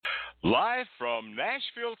Live from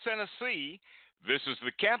Nashville, Tennessee, this is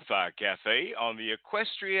the Campfire Cafe on the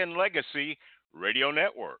Equestrian Legacy Radio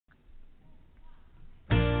Network.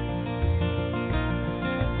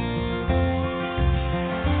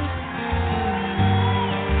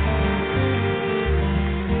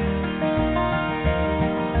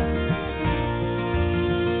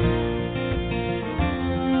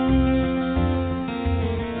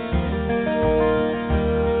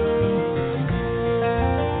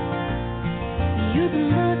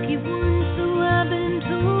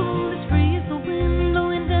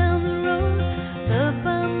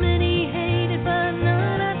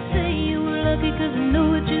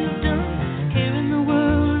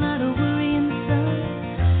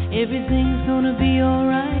 Everything's gonna be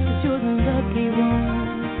alright, 'cause you're the lucky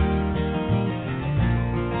one.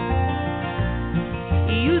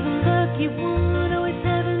 You're the lucky one, always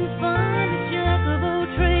having fun. A jack of all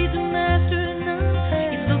trades, a master of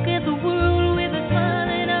none. You look at the world with a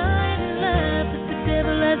smiling eye and laugh at the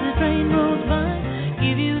devil as the train rolls by.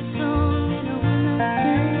 Give you a song and a one-night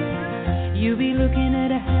stand. You'll be looking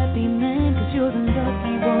at a happy man, 'cause you're the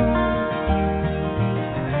lucky one.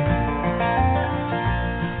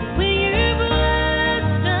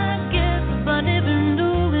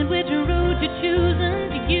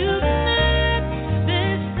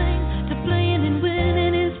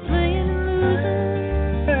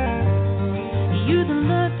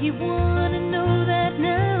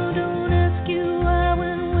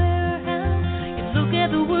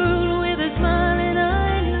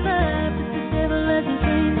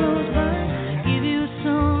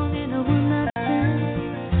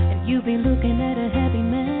 Looking at a happy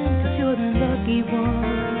man, 'cause you're the lucky one.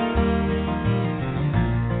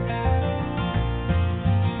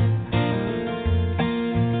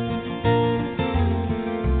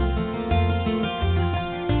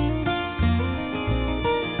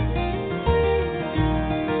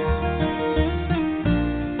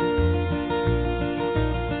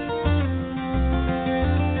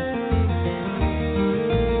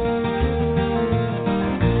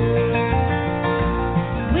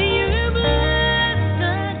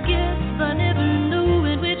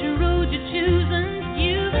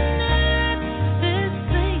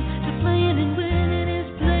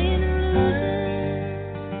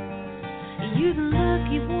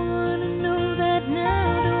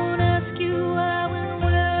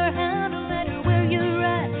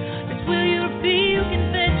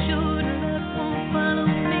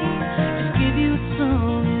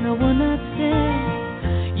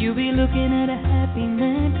 Looking at a happy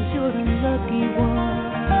man, 'cause you're the lucky one.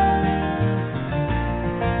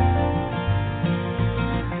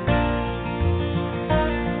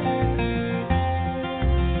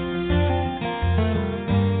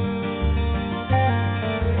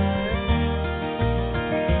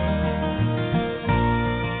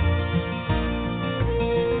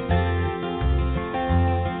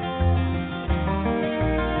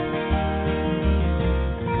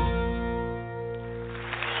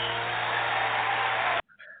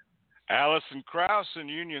 Allison Krause in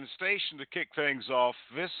Union Station to kick things off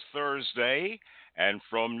this Thursday. And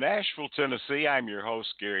from Nashville, Tennessee, I'm your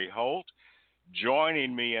host, Gary Holt.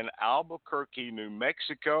 Joining me in Albuquerque, New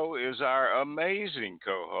Mexico is our amazing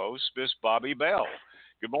co-host, Miss Bobbi Bell.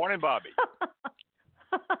 Good morning, Bobbi.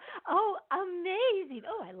 Oh, amazing!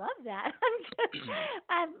 Oh, I love that.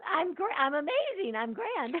 I'm amazing. I'm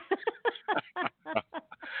grand.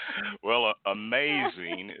 Well,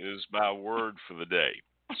 amazing is my word for the day.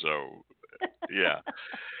 So, yeah.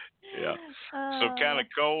 So kind of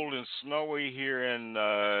cold and snowy here in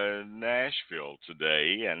Nashville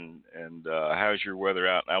today. And how's your weather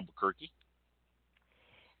out in Albuquerque?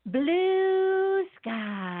 Blue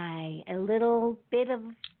sky, a little bit of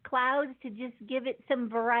clouds to just give it some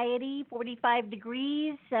variety. 45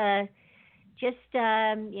 degrees. Just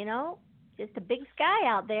just a big sky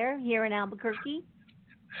out there here in Albuquerque.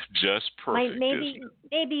 Just perfect.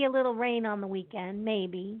 Maybe a little rain on the weekend.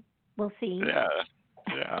 Maybe we'll see.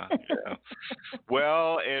 Yeah.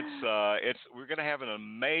 Well, it's we're going to have an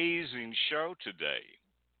amazing show today.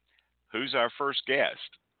 Who's our first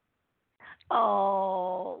guest?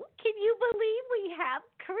 Oh, can you believe we have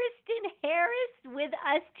Kristyn Harris with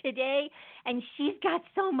us today? And she's got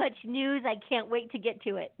so much news. I can't wait to get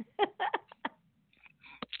to it.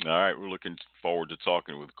 All right, we're looking forward to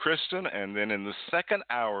talking with Kristyn. And then in the second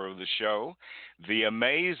hour of the show, the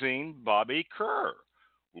amazing Bobby Kerr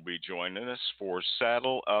will be joining us for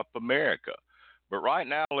Saddle Up America. But right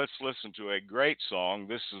now, let's listen to a great song.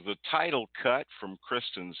 This is the title cut from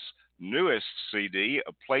Kristyn's newest CD,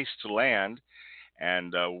 A Place to Land.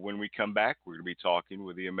 And when we come back, we're going to be talking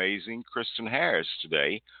with the amazing Kristyn Harris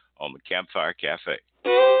today on the Campfire Cafe.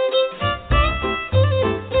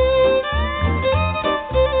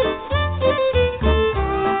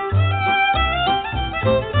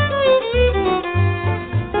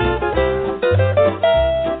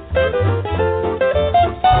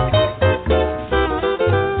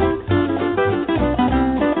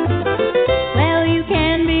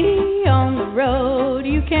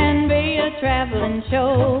 Traveling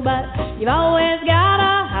show, but you've always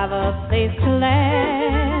gotta have a place to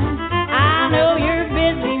land. I know you're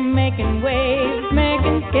busy making waves,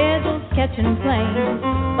 making schedules, catching planes,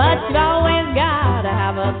 but you've always gotta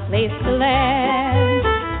have a place to land.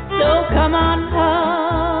 So come on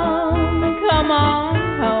home,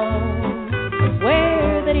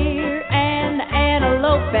 where the deer and the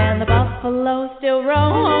antelope and the buffalo still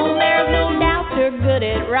roam. There's no doubt you're good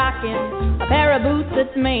at rocking a pair of boots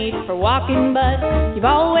that's made for walking, but you've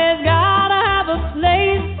always gotta have a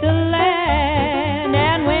place to land.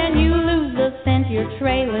 And when you lose the scent you're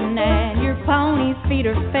trailing and your pony's feet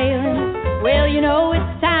are failing, well, you know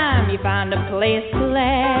it's time you find a place to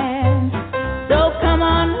land. So come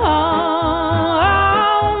on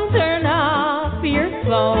home, turn off your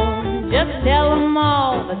phone, just tell them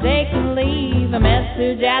all that they can leave a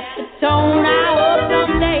message at the tone. I hope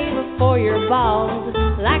someday before you're bald,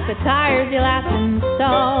 like the tires you last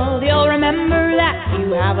installed, you'll remember that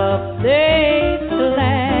you have a place to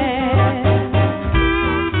land.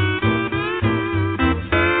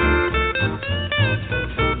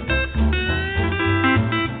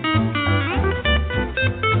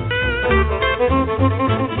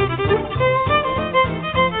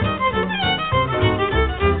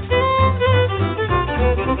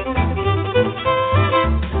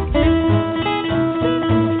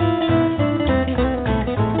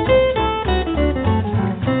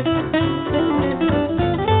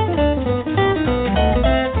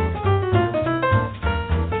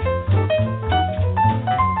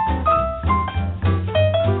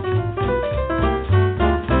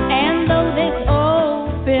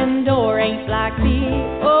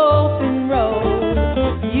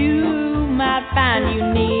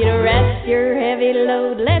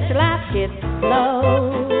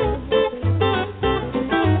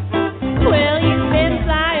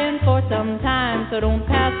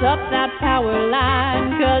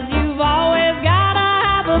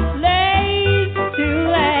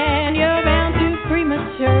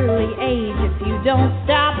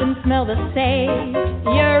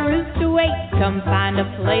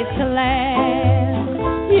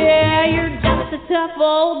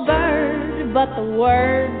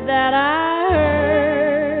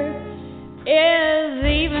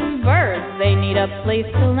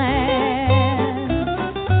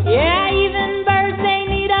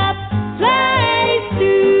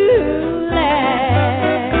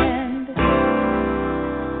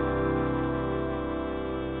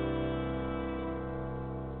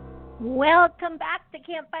 Welcome back to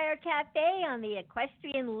Campfire Cafe on the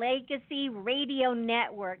Equestrian Legacy Radio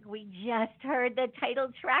Network. We just heard the title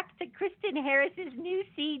track to Kristyn Harris's new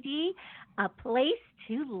CD, A Place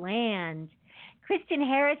to Land. Kristyn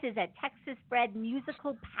Harris is a Texas-bred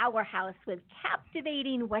musical powerhouse with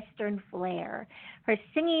captivating Western flair. Her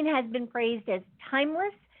singing has been praised as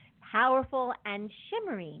timeless, powerful, and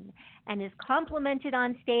shimmering, and is complemented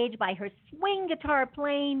on stage by her swing guitar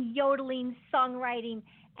playing, yodeling, songwriting,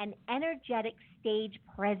 and energetic stage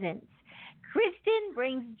presence. Kristyn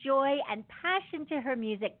brings joy and passion to her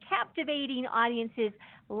music, captivating audiences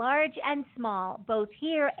large and small, both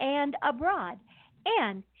here and abroad.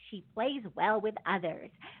 And she plays well with others.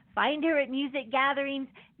 Find her at music gatherings,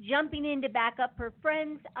 jumping in to back up her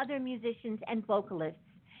friends, other musicians, and vocalists.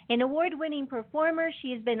 An award-winning performer,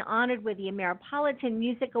 she has been honored with the Ameripolitan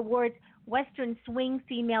Music Awards, Western Swing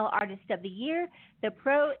Female Artist of the Year, the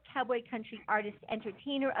Pro Cowboy Country Artist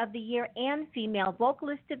Entertainer of the Year, and Female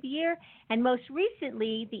Vocalist of the Year. And most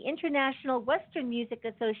recently, the International Western Music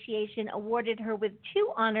Association awarded her with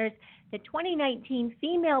 2 honors, the 2019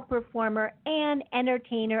 Female Performer and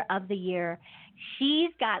Entertainer of the Year.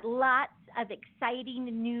 She's got lots of exciting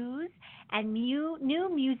news and new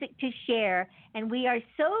music to share, and we are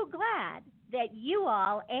so glad that you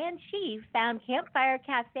all and she found Campfire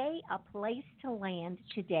Cafe a place to land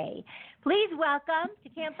today. Please welcome to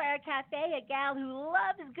Campfire Cafe a gal who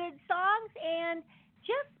loves good songs and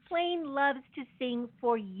just plain loves to sing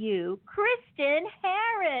for you, Kristyn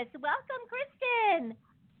Harris. Welcome, Kristyn.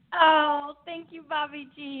 Oh, thank you, Bobbi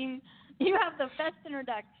Jean. You have the best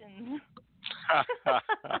introduction.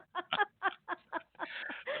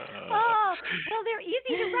 Oh, well, they're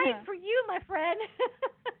easy to write for you, my friend.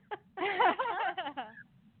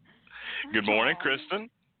 Good morning, Kristyn.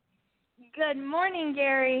 Good morning,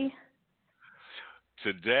 Gary.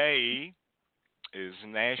 Today is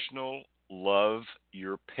National Love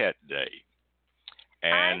Your Pet Day.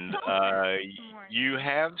 And you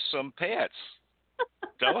have some pets.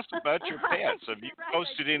 Tell us about your pets. Have you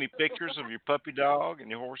posted any pictures of your puppy dog and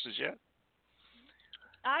your horses yet?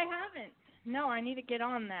 I haven't. No, I need to get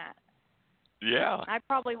on that. Yeah. I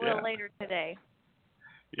probably will later today.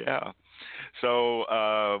 Yeah. So,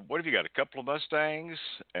 what have you got? A couple of Mustangs,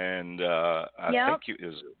 and I think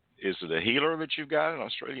is it a healer that you've got, an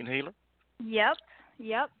Australian healer? Yep.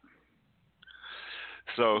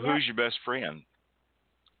 So, who's your best friend?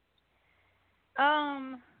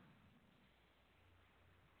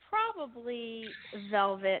 Probably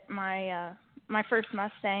Velvet, my first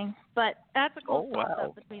Mustang, but that's a close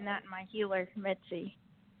toss-up between that and my healer, Mitzi.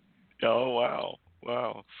 Oh wow.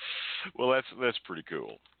 Well, that's pretty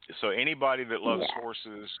cool. So anybody that loves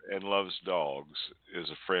horses and loves dogs is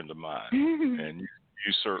a friend of mine, and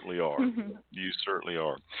you certainly are. You certainly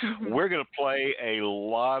are. We're going to play a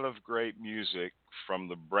lot of great music from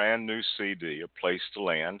the brand new CD, A Place to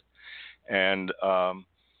Land. And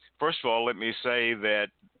first of all, let me say that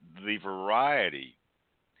the variety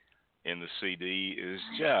in the CD is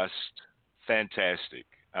just fantastic.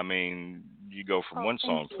 I mean, you go from one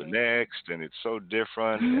song to the next, and it's so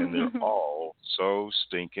different, and they're all so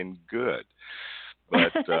stinking good.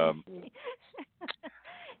 But Kristyn,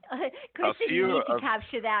 you need to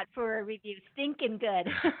capture that for a review. Stinking good.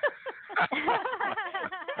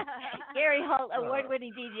 Gary Holt,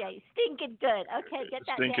 award-winning DJ. Stinking good. Okay, get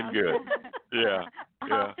that stinking down. Good. Yeah.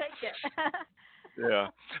 I'll take it. Yeah,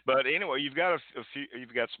 but anyway, you've got a few.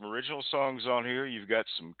 You've got some original songs on here. You've got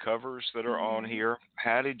some covers that are on here.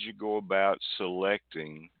 How did you go about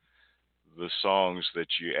selecting the songs that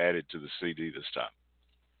you added to the CD this time?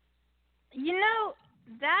 You know,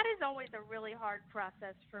 that is always a really hard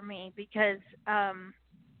process for me because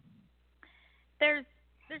there's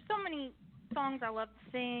so many songs I love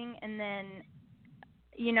to sing, and then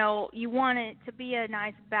you know you want it to be a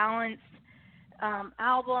nice balanced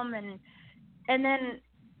album, and then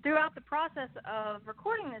throughout the process of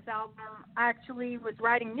recording this album, I actually was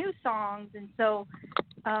writing new songs, and so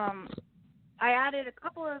I added a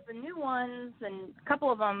couple of the new ones, and a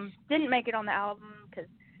couple of them didn't make it on the album because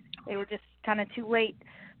they were just kind of too late.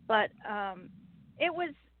 But it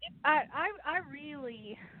was I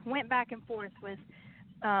really went back and forth with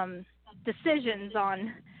decisions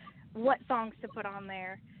on what songs to put on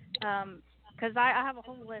there because I have a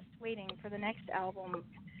whole list waiting for the next album.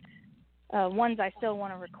 Ones I still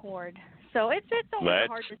want to record. So it's always a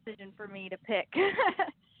hard decision for me to pick.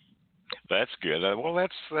 That's good. Well,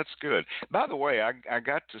 that's good. By the way, I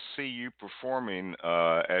got to see you performing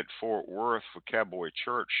at Fort Worth for Cowboy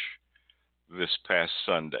Church this past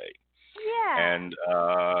Sunday. Yeah. And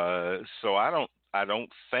so I don't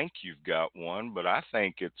think you've got one, but I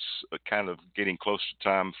think it's kind of getting close to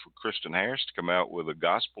time for Kristyn Harris to come out with a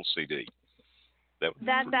gospel CD.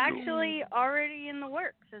 That's actually already in the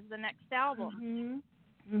works as the next album.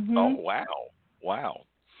 Oh wow!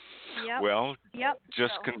 Yep. Well,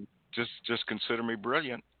 just consider me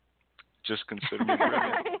brilliant. Just consider me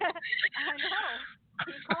brilliant. I know.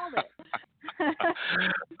 You called it.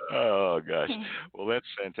 Oh gosh! Well, that's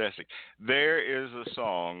fantastic. There is a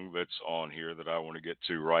song that's on here that I want to get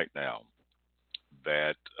to right now.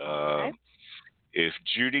 That if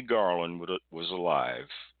Judy Garland was alive,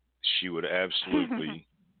 she would absolutely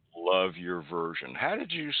love your version. How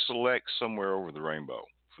did you select Somewhere Over the Rainbow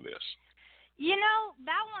for this? You know,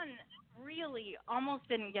 that one really almost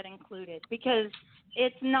didn't get included because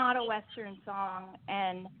it's not a Western song,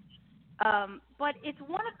 and but it's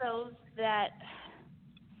one of those that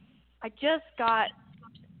I just got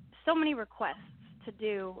so many requests to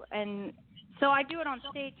do, and so I do it on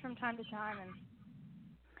stage from time to time, and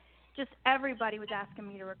just everybody was asking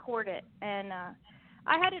me to record it, and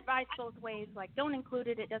I had advice both ways, like don't include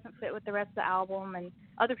it, it doesn't fit with the rest of the album, and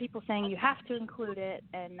other people saying you have to include it,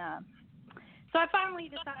 and so I finally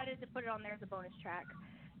decided to put it on there as a bonus track.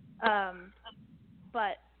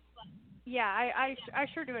 But yeah, I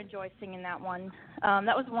sure do enjoy singing that one.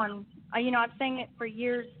 That was one, you know, I've sang it for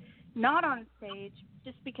years, not on stage,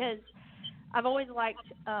 just because I've always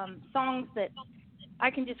liked songs that I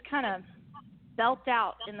can just kind of belt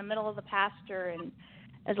out in the middle of the pasture and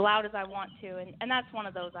as loud as I want to, and that's one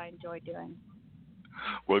of those I enjoy doing.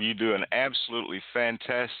 Well, you do an absolutely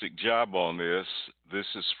fantastic job on this. This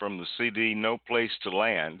is from the CD No Place to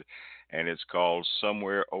Land, and it's called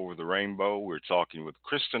Somewhere Over the Rainbow. We're talking with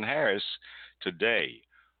Kristyn Harris today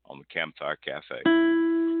on the Campfire Cafe.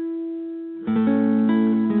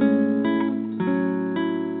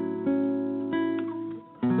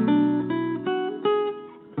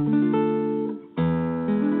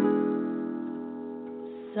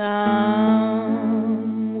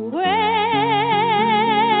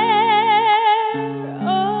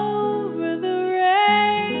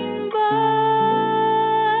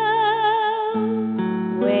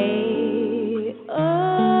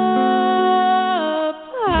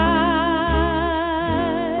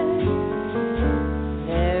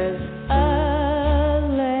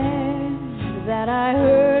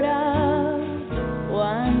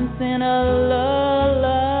 once in a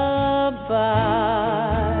lullaby.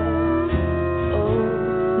 Oh,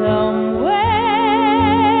 somewhere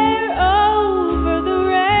over the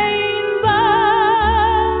rainbow,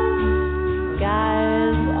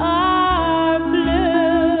 skies are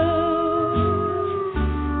blue,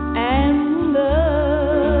 and the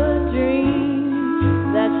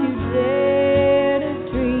dreams that you dare to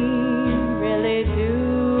dream really do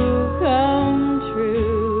come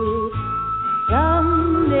true.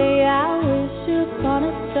 Someday I wish upon a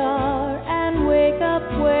star and wake up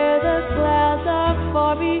where the clouds are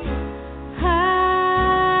far behind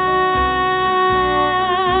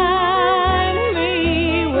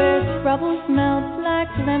me, where troubles melt like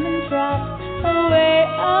lemon drops away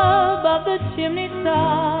above the chimney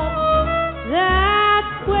top.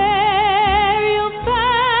 That's where you'll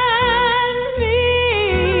find me,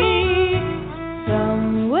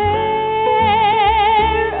 somewhere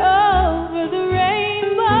over the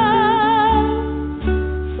rainbow.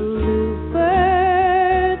 Bluebirds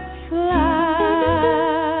fly,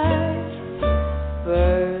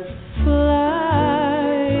 birds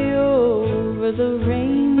fly over the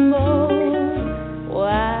rainbow.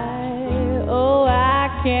 Why, oh, I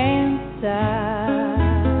can't stop.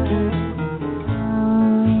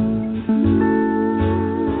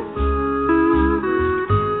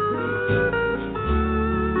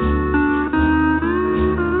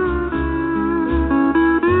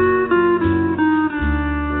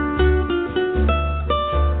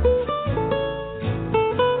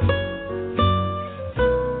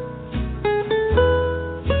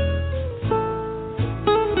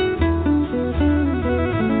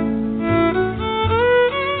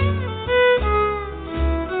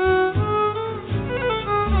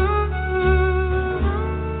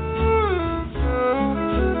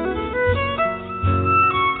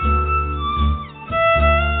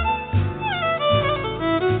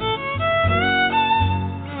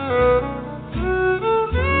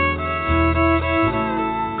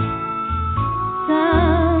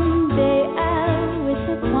 Someday I'll wish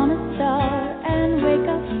upon a star and wake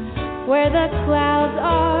up where the clouds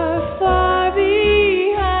are far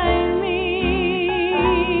behind me.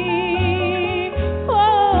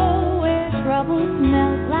 Oh, where troubles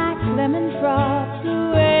melt like lemon drops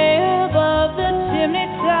away above the chimney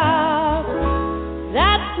top.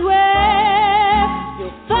 That's where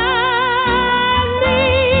you'll find me,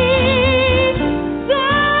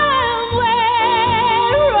 somewhere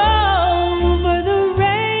over the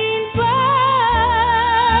rainbow.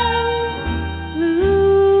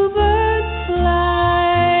 Bluebirds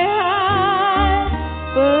fly high,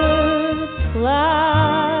 birds fly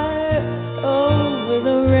over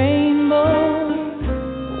the rainbow.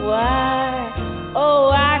 Why, oh,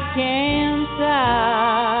 I can't stop.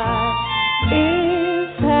 If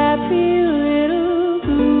happy little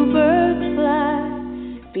bluebirds fly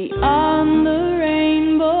beyond the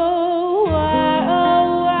rainbow, why, oh,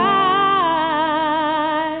 why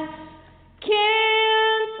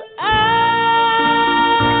can't I?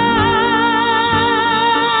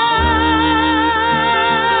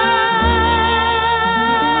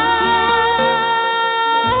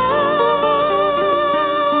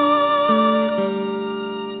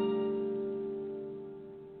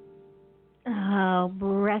 Oh,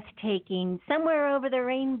 breathtaking. Somewhere Over the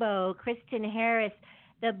Rainbow, Kristyn Harris.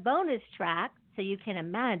 The bonus track, so you can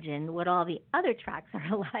imagine what all the other tracks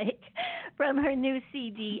are like, from her new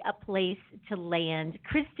CD, A Place to Land.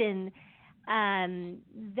 Kristyn,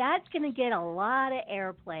 that's going to get a lot of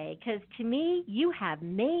airplay because to me, you have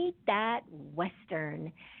made that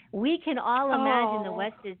Western. We can all imagine the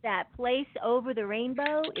West is that place over the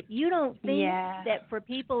rainbow. If you don't think that for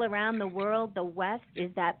people around the world, the West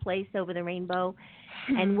is that place over the rainbow,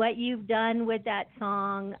 and what you've done with that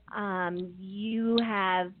song, you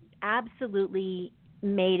have absolutely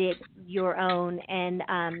made it your own. And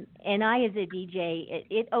I, as a DJ,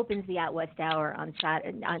 it opens the Out West Hour on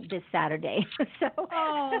this Saturday. So,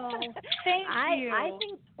 thank you. I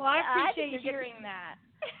think. Well, I appreciate hearing that.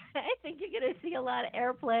 I think you're going to see a lot of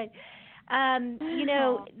airplay.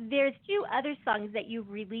 There's two other songs that you've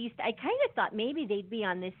released. I kind of thought maybe they'd be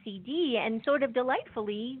on this CD, and sort of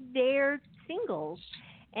delightfully, they're singles.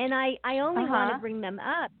 And I only want to bring them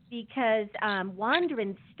up because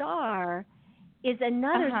Wandering Star is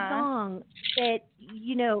another song that,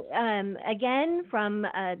 again, from,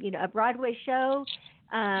 a Broadway show,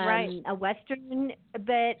 a Western,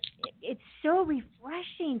 but it's so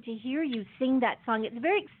refreshing to hear you sing that song. It's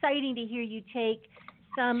very exciting to hear you take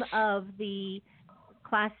some of the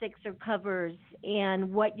classics or covers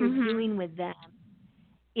and what you're doing with them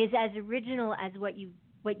is as original as what you've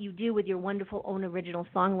what you do with your wonderful own original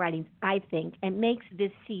songwriting, I think, and makes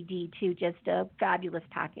this CD too just a fabulous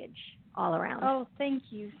package all around. Oh, thank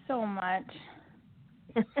you so much.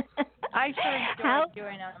 I sure enjoyed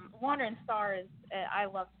doing Wandering Star. I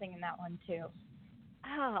love singing that one too.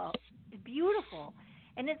 Oh, it's beautiful.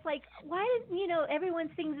 And it's like, why does, everyone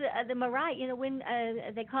sings the Mariah, when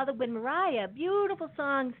they call it When Mariah, beautiful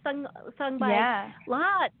song sung by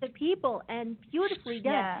lots of people and beautifully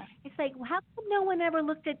done. Yeah. It's like, how come no one ever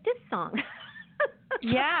looked at this song?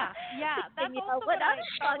 Yeah. That's and, also what what I other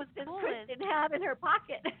thought songs was does cool Kristyn have in her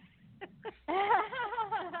pocket?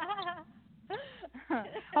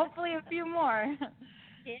 Hopefully a few more.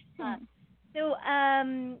 Yeah. So,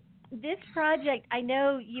 this project, I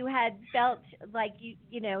know you had felt like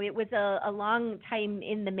it was a long time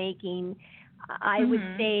in the making. I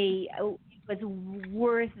would say it was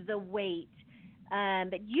worth the wait.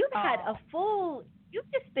 But you've had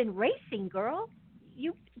you've just been racing, girl. Do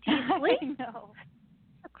you sleep? I know.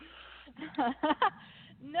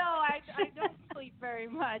 No, I don't sleep very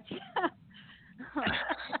much.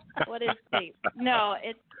 What is sleep? No,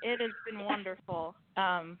 it has been wonderful.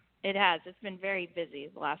 It has. It's been very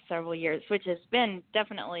busy the last several years, which has been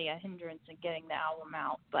definitely a hindrance in getting the album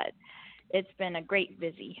out, but it's been a great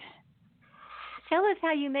busy. Tell us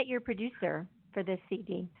how you met your producer for this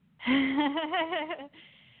CD.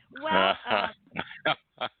 Well,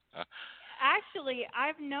 actually,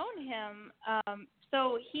 I've known him.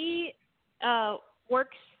 So he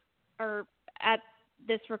works at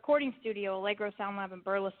this recording studio, Allegro Sound Lab in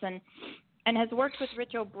Burleson, and has worked with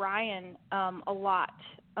Rich O'Brien a lot.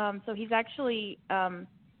 So he's actually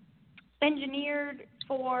engineered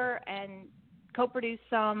for and co-produced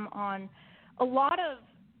some on a lot of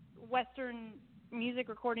Western music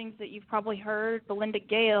recordings that you've probably heard, Belinda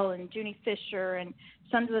Gale and Junie Fisher and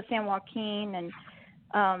Sons of the San Joaquin, and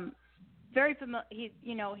very familiar.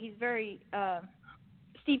 He's very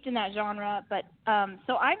steeped in that genre. But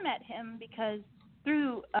so I met him because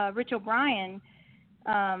through Rich O'Brien,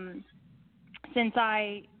 since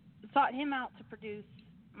I sought him out to produce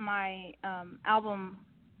my album,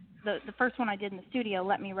 the first one I did in the studio,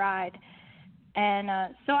 Let Me Ride.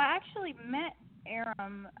 And so I actually met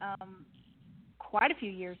Aram quite a few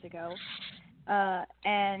years ago.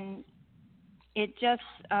 And it just,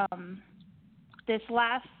 this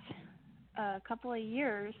last couple of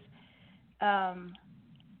years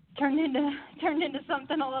turned into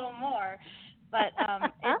something a little more. But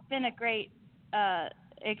it's been a great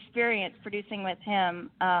experience producing with him.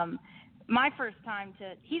 My first time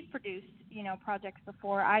he's produced, projects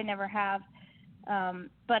before. I never have.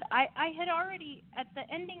 But I had already, at the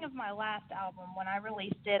ending of my last album, when I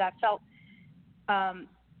released it, I felt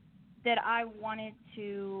that I wanted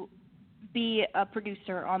to be a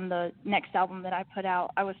producer on the next album that I put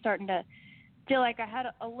out. I was starting to feel like I had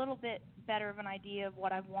a little bit better of an idea of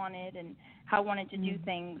what I wanted and how I wanted to do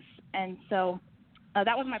things. And so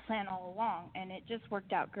that was my plan all along, and it just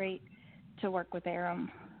worked out great to work with Aram.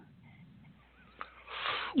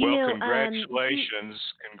 Well,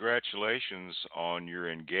 congratulations on your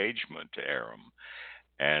engagement to Aram,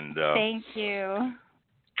 and thank you.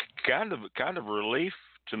 Kind of relief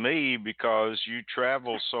to me because you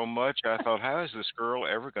travel so much. I thought, how is this girl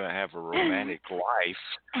ever going to have a romantic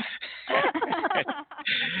life?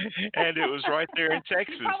 And it was right there in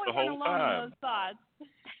Texas the whole time. Those thoughts.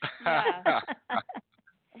 Yeah.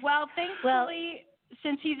 Well, thankfully,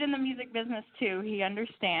 since he's in the music business too, he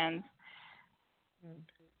understands.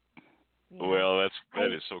 Yeah. Well,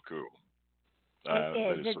 that is so cool.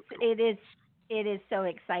 It is so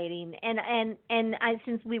exciting, and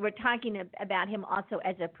since we were talking about him also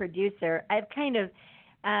as a producer, I've kind of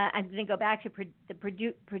I'm going to go back to the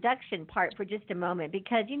production part for just a moment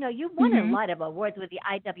because you've won a lot of awards with the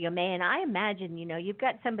IWMA, and I imagine you've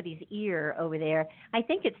got somebody's ear over there. I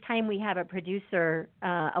think it's time we have a producer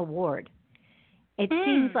award. It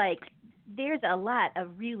seems like there's a lot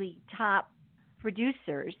of really top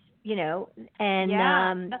producers. And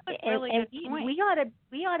that's a really good point. we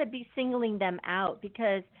ought to be singling them out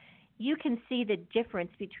because you can see the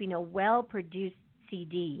difference between a well-produced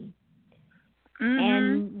CD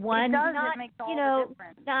and one it makes all the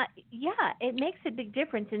difference. It makes a big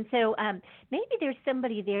difference. And so maybe there's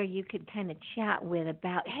somebody there you could kind of chat with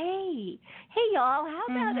about, hey y'all, how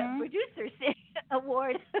about a producer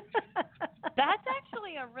award? That's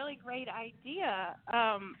actually a really great idea.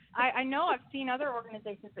 I know I've seen other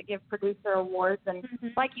organizations that give producer awards, and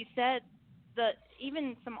like you said,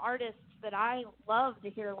 even some artists that I love to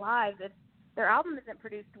hear live, if their album isn't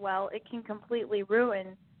produced well, it can completely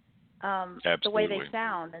ruin the way they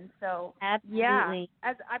sound. And so, I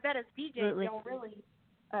bet as DJs, you'll really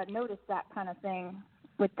notice that kind of thing.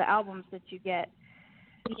 with the albums that you get.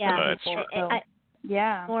 Yeah,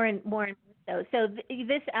 Yeah. More and more so. So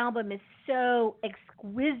this album is so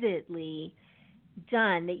exquisitely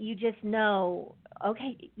done that you just know,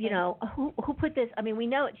 okay, who put this. I mean, we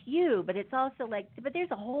know it's you, but it's also but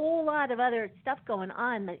there's a whole lot of other stuff going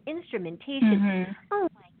on. The instrumentation. Mm-hmm. Oh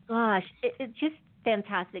my gosh, it's just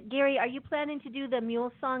fantastic. Gary, are you planning to do the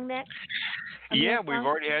mule song next? Yeah, we've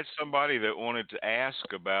already had somebody that wanted to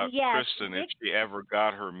ask about Kristyn if she ever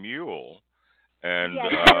got her mule. And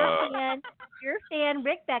your fan,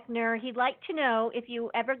 Rick Beckner, he'd like to know if you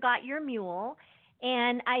ever got your mule.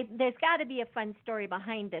 And there's got to be a fun story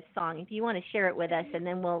behind this song if you want to share it with us, and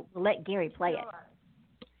then we'll let Gary play it.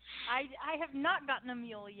 I have not gotten a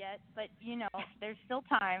mule yet, but there's still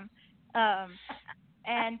time.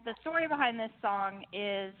 And the story behind this song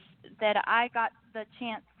is that I got the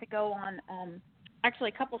chance to go on actually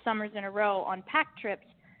a couple summers in a row on pack trips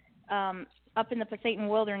up in the Pasayten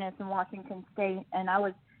Wilderness in Washington State, and I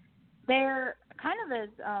was there kind of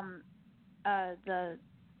as the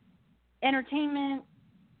entertainment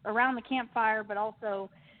around the campfire, but also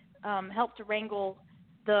helped to wrangle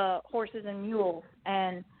the horses and mules.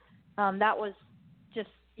 And that was just,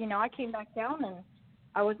 I came back down and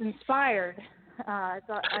I was inspired. I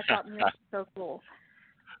thought mules were so cool.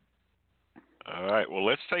 All right, well,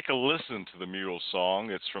 let's take a listen to the mule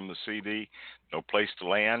song. It's from the CD, Place to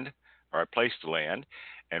Land,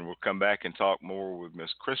 and we'll come back and talk more with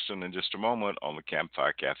Miss Kristyn in just a moment on the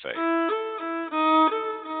Campfire Cafe.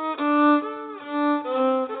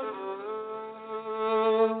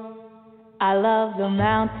 I love the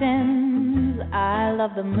mountains, I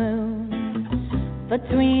love the moon.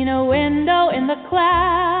 Between a window in the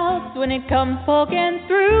clouds, when it comes poking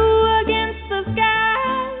through against the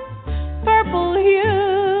sky, purple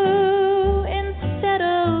hue instead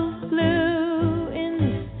of blue.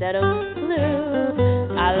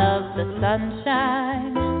 I love the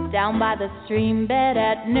sunshine down by the stream bed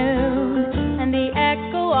at noon, and the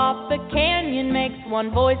echo off the canyon makes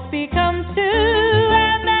one voice become two,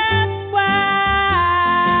 and that's why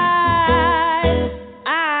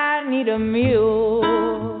I need a mule.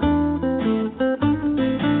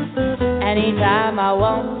 Anytime I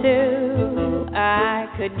want to, I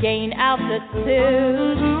could gain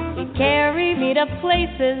altitude. He'd carry me to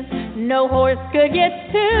places no horse could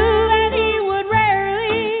get to, and he would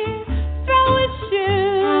rarely throw his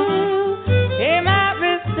shoe. He might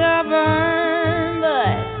be stubborn,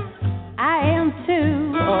 but I am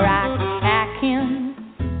too. Or I could pack him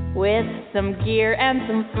with some gear and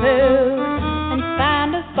some food, and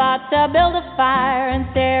find a spot to build a fire and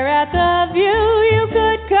stare at the view. You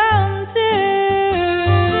could come too,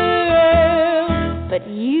 but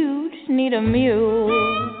you just need a mule.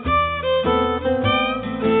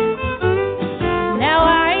 Now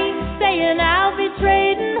I ain't saying I'll be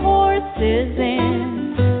trading horses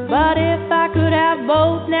in, but if I could have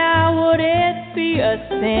both now, would it be a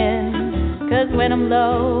sin? 'Cause when I'm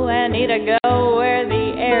low and need to go where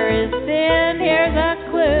the air is thin, here's a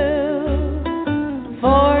clue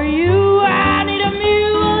for you. I need a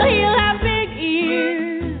mule, he'll have big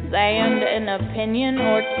ears and an opinion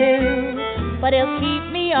or two, but he'll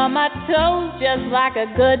keep me on my toes just like a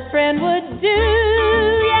good friend would do.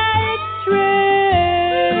 Yeah, it's true,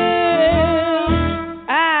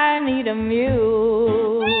 I need a mule.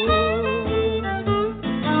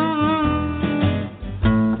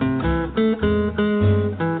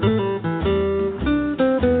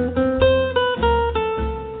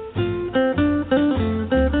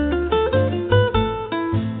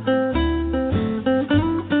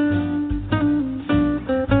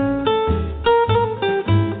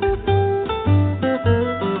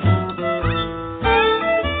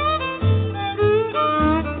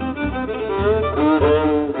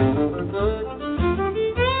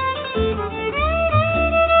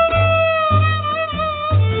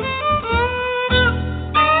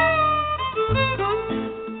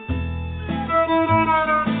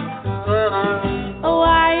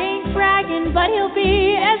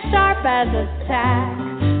 As a tack,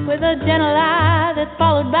 with a gentle eye that's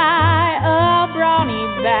followed by a brawny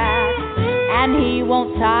back, and he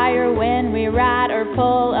won't tire when we ride or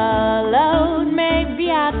pull a load.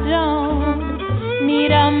 Maybe I don't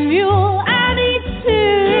need a mule, I need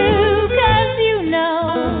two, 'cause you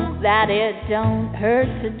know that it don't hurt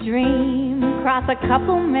to dream. Cross a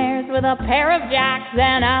couple mares with a pair of jacks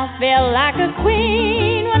and I'll feel like a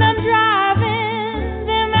queen when I'm driving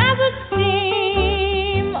them as a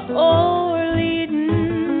team, or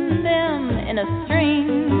leading them in a string.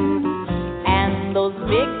 And those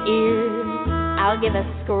big ears, I'll give a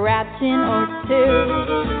scratching or two,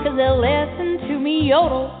 'cause they'll listen to me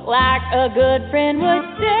yodel like a good friend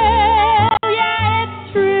would do. Yeah,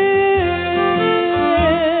 it's true.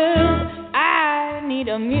 I need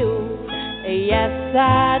a mule. Yes,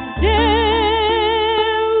 I do.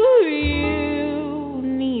 You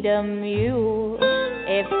need a mule.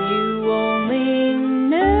 If you only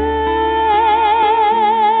knew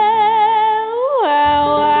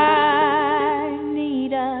how I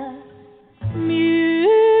need a mule.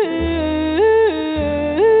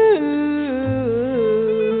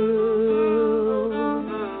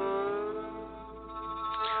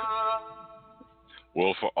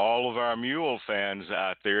 Well, for all of our mule fans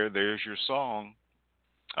out there, there's your song.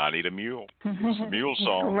 I Need a Mule. It's a mule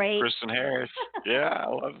song. Great. Kristyn Harris. Yeah, I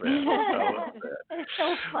love that. I love that. It's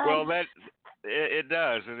so fun. Well, it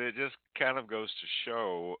does, and it just kind of goes to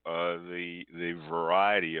show the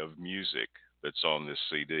variety of music that's on this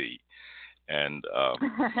CD, and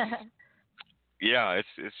yeah,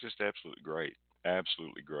 it's just absolutely great,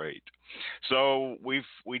 absolutely great. So we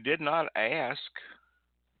did not ask,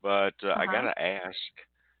 but I gotta ask: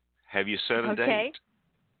 have you set a date?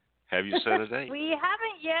 Have you set a date? We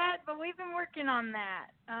haven't yet, but we've been working on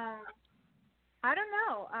that. I don't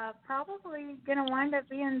know. Probably going to wind up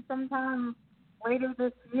being sometime later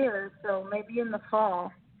this year, so maybe in the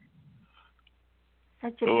fall.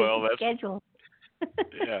 Such a busy schedule.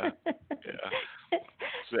 Yeah.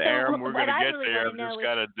 So, Aaron, we're going to get there. I've just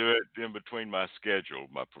got to do it in between my schedule,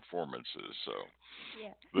 my performances. So.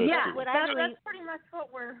 Yeah. That's pretty much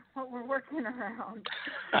what we're working around.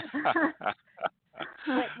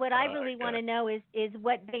 What I really want to know is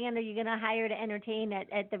what band are you going to hire to entertain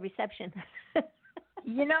at the reception?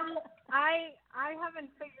 You know, I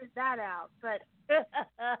haven't figured that out, but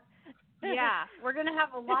yeah, we're going to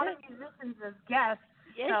have a lot of musicians as guests,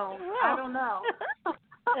 so I don't know.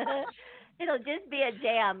 It'll just be a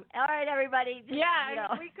jam. All right, everybody. Just,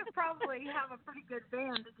 we could probably have a pretty good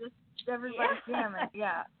band to just everybody jam it.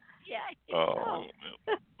 Yeah. Oh,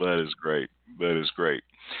 that is great. That is great.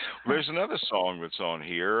 Well, there's another song that's on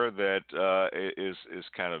here that is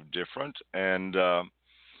kind of different, and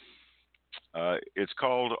it's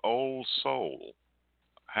called "Old Soul."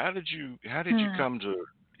 How did you come to?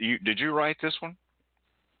 Did you write this one?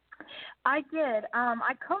 I did.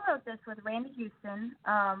 I co-wrote this with Randy Houston,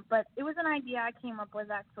 but it was an idea I came up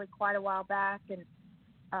with actually quite a while back, and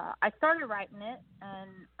I started writing it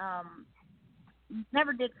and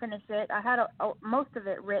never did finish it. I had most of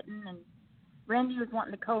it written, and Randy was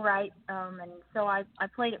wanting to co-write, and so I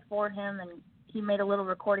played it for him, and he made a little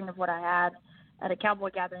recording of what I had at a cowboy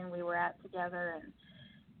gathering we were at together.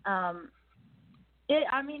 And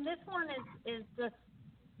this one is just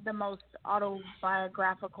the most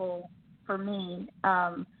autobiographical for me.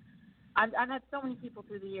 I've had so many people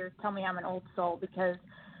through the years tell me I'm an old soul because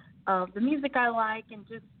of the music I like and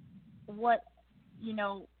just what,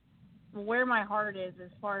 where my heart is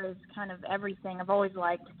as far as kind of everything. I've always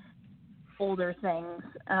liked older things.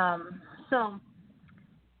 So,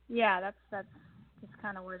 yeah, that's just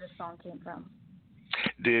kind of where this song came from.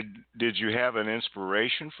 Did you have an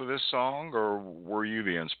inspiration for this song, or were you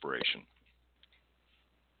the inspiration?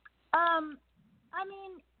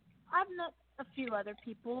 I've met a few other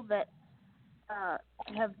people that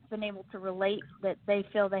have been able to relate that they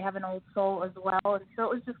feel they have an old soul as well, and so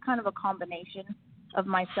it was just kind of a combination of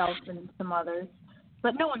myself and some others,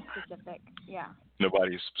 but no one specific. Yeah.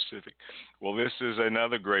 Nobody specific. Well, this is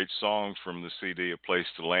another great song from the CD, A Place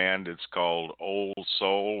to Land. It's called Old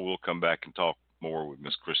Soul. We'll come back and talk more with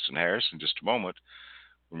Miss Kristyn Harris in just a moment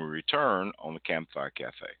when we return on the Campfire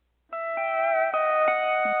Cafe.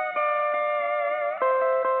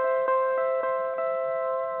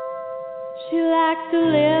 She likes to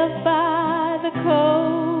live by the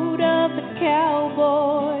code of the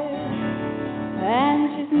cowboy, and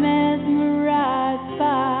she's mesmerized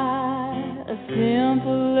by a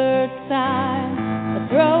simpler time, a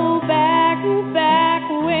throwback back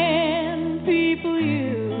when people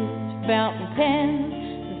used fountain pens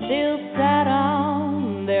and still sat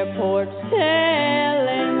on their porch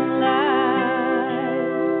telling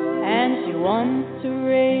lies. And she wants to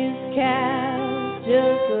raise calves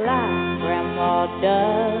just like Grandma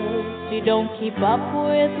does. She don't keep up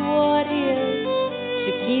with what is,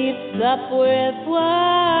 she keeps up with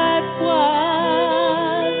what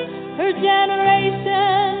was. Her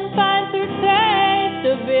generation finds her taste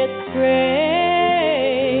a bit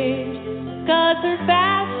strange, 'cause her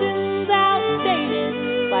fashion's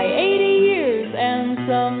outdated by 80 years and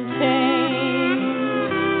some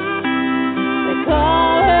change. They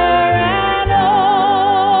call her an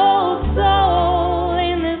old soul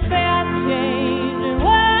in this fast changing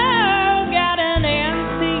world, got an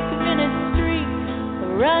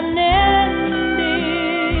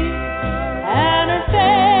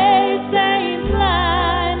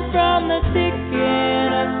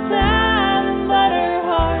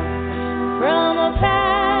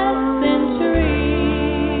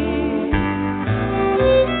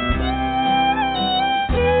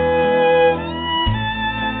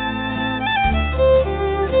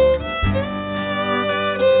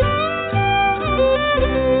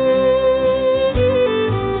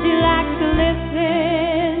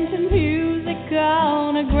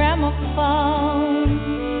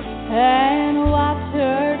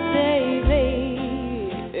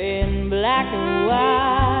black and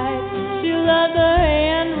white. She loves a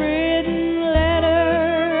handwritten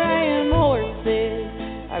letter, and horses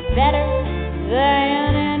are better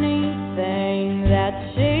than anything that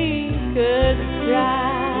she could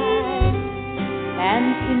try.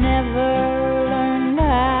 And she never learned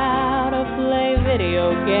how to play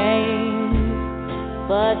video games,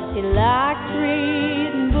 but she likes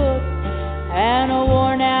reading books and a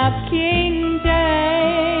worn-out King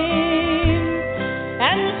James.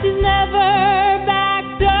 And she's never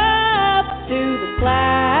backed up to the cloud,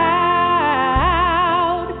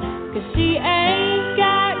 'cause she ain't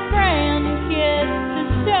got grandkids to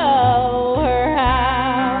show her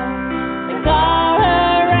how. They call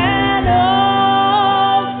her an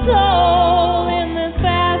old soul in this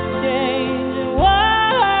fast-changing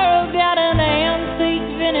world. Got an antique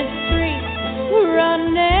vintage street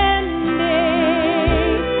running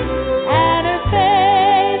deep, and her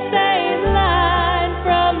face ain't lined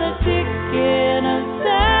from the ticking of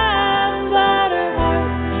time, but her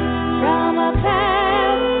heart from a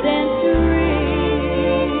past century.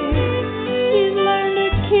 She's learned to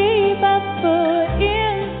keep a foot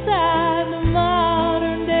inside the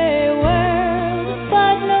modern day world,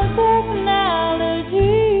 but no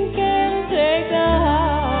technology can take the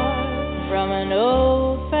heart from an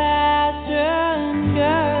old-fashioned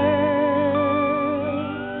girl,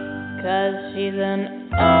 'cause she's an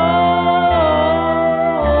old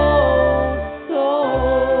soul.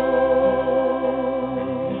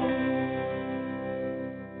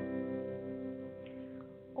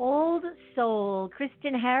 Old Soul,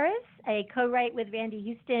 Kristyn Harris, a co-write with Randy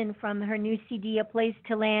Houston from her new CD, A Place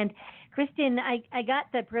to Land. Kristyn, I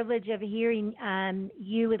got the privilege of hearing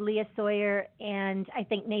you with Leah Sawyer and I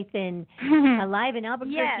think Nathan live in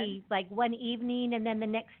Albuquerque, like one evening, and then the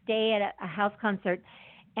next day at a house concert.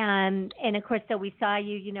 And of course, so we saw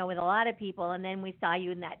you, you know, with a lot of people, and then we saw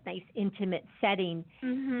you in that nice intimate setting.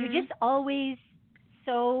 You're just always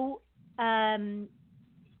so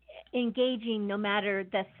engaging, no matter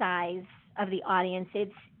the size of the audience.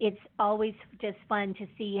 It's always just fun to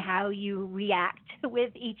see how you react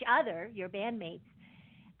with each other, your bandmates,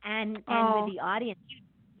 and with the audience.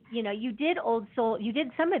 You know, you did Old Soul. You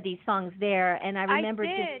did some of these songs there, and I remember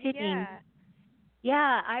just sitting.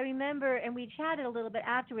 Yeah, I remember, and we chatted a little bit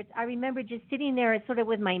afterwards. I remember just sitting there sort of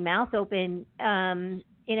with my mouth open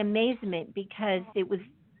in amazement, because it was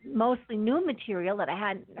mostly new material that I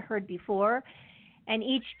hadn't heard before. And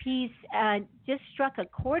each piece just struck a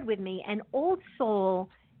chord with me. And Old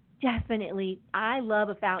Soul, definitely, I love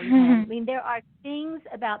a fountainhead. I mean, there are things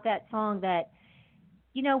about that song that,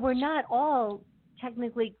 you know, we're not all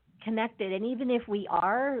technically connected. And even if we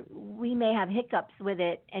are, we may have hiccups with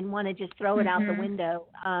it and want to just throw it out the window.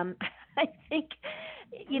 I think,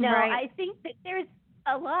 you know, I think that there's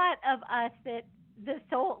a lot of us that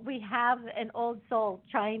we have an old soul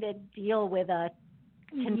trying to deal with a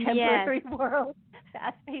contemporary world,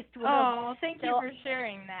 fast-paced world. Oh, thank you for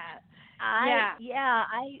sharing that. I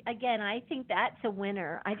think that's a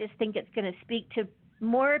winner. I just think it's going to speak to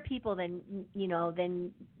more people than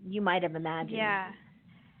you might have imagined. Yeah.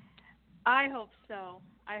 I hope so.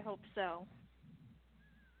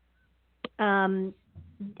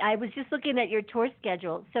 I was just looking at your tour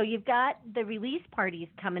schedule. So you've got the release parties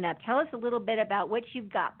coming up. Tell us a little bit about what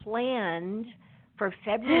you've got planned for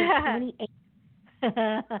February 28th.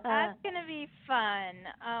 That's gonna be fun.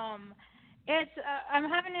 I'm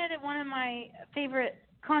having it at one of my favorite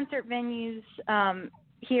concert venues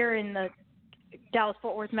here in the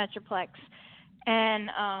Dallas-Fort Worth Metroplex,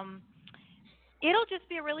 and it'll just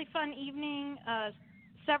be a really fun evening.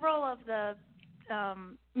 Several of the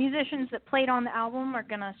musicians that played on the album are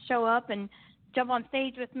gonna show up and jump on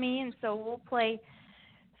stage with me, and so we'll play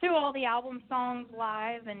through all the album songs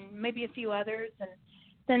live and maybe a few others, and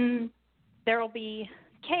then there will be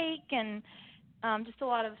cake and just a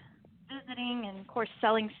lot of visiting and, of course,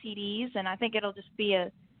 selling CDs. And I think it'll just be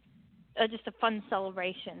just a fun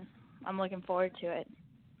celebration. I'm looking forward to it.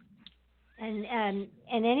 And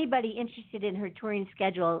anybody interested in her touring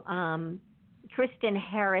schedule,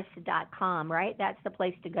 KristynHarris.com, right? That's the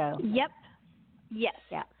place to go. Yep. Yes.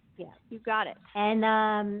 Yeah. You got it. And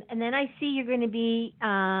then I see you're going to be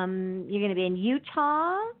in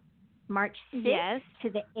Utah, March 6th to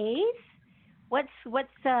the 8th. What's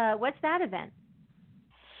that event?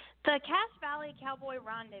 The Cache Valley Cowboy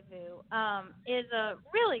Rendezvous is a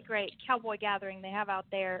really great cowboy gathering they have out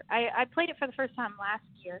there. I played it for the first time last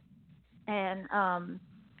year, and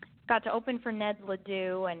got to open for Ned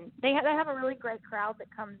Ledoux, and they have a really great crowd that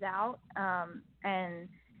comes out, and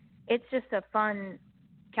it's just a fun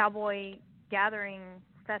cowboy gathering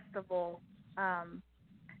festival.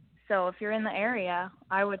 So if you're in the area,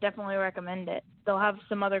 I would definitely recommend it. They'll have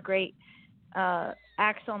some other great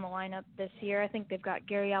acts on the lineup this year. I think they've got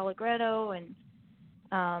Gary Allegretto and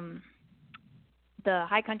the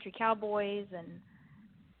High Country Cowboys and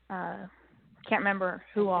can't remember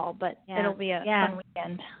who all, but it'll be a fun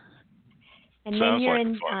weekend. And then you're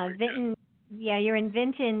in Vinton. Yeah, you're in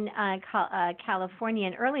Vinton, California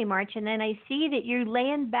in early March, and then I see that you're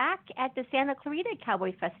laying back at the Santa Clarita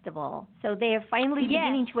Cowboy Festival. So they are finally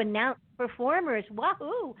beginning to announce performers.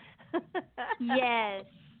 Wahoo! Yes,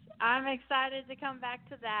 I'm excited to come back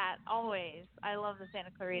to that. Always, I love the Santa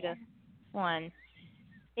Clarita one.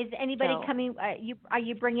 Is anybody coming? Are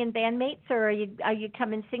you bringing bandmates, or are you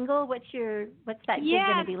coming single? What's that gig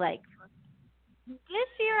going to be like? This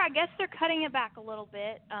year, I guess they're cutting it back a little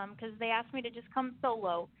bit because they asked me to just come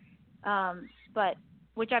solo, but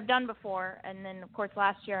which I've done before. And then, of course,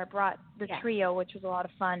 last year I brought the trio, which was a lot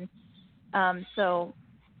of fun. So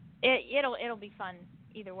it'll be fun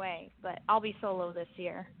either way. But I'll be solo this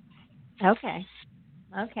year. Okay.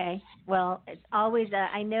 Well, it's always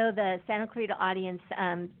I know the Santa Clarita audience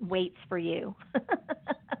waits for you.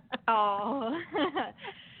 Oh,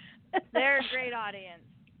 they're a great audience.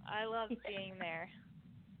 I love being there.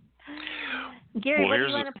 Gary, what do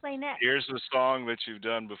you want to play next? Here's the song that you've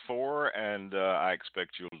done before, and I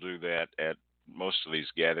expect you'll do that at most of these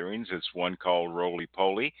gatherings. It's one called Roly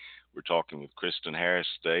Poly. We're talking with Kristyn Harris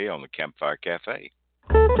today on the Campfire Cafe.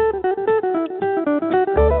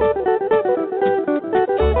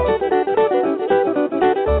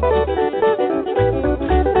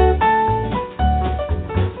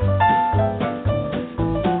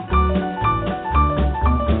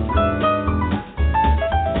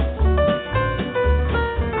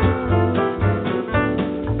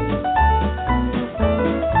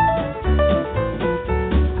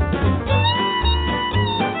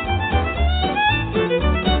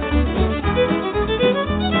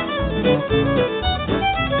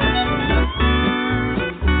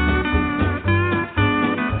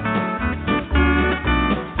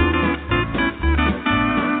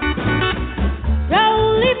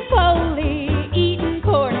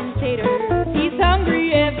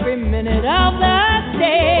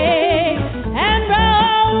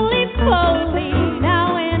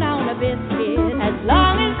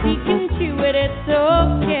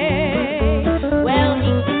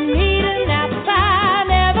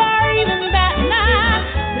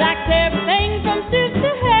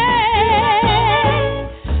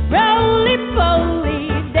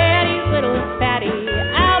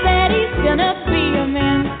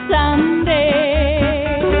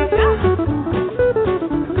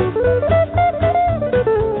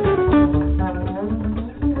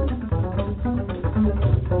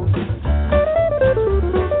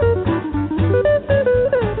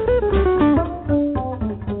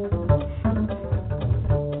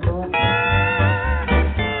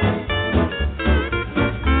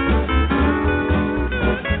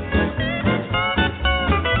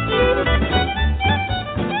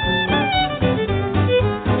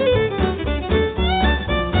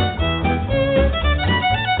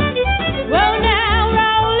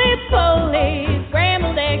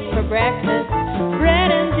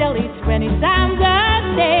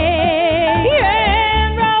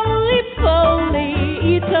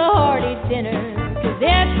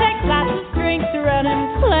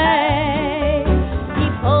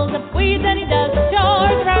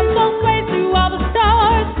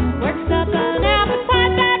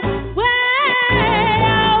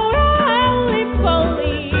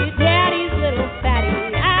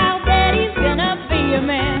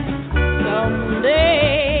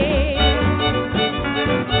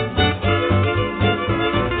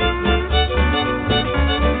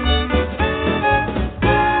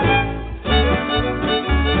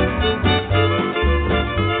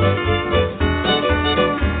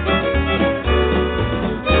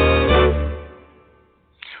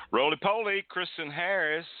 Kristyn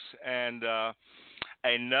Harris, and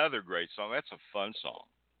another great song. That's a fun song.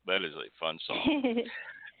 That is a fun song.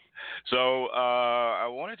 So I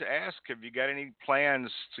wanted to ask, have you got any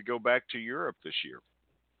plans to go back to Europe this year?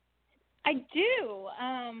 I do.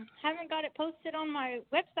 Haven't got it posted on my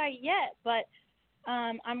website yet, but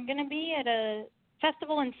I'm going to be at a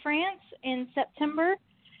festival in France in September,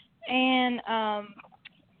 and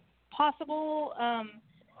possible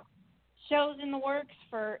shows in the works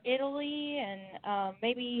for Italy and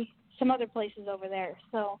maybe some other places over there.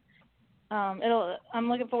 So I'm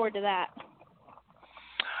looking forward to that.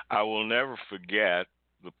 I will never forget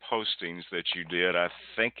the postings that you did. I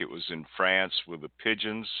think it was in France with the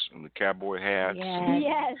pigeons and the cowboy hats.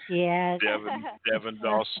 Yes. Devin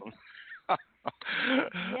Dawson.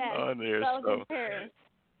 Yes, on there. that was So in Paris.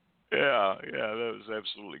 yeah, that was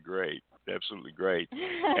absolutely great. Absolutely great.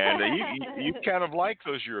 And you kind of like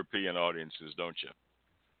those European audiences, don't you?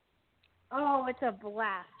 Oh, it's a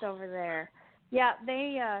blast over there. Yeah,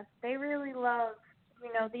 they really love,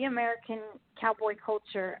 the American cowboy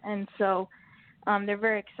culture, and so they're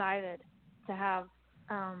very excited to have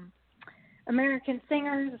American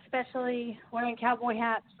singers, especially wearing cowboy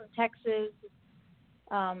hats from Texas.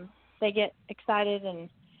 They get excited and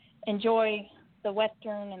enjoy the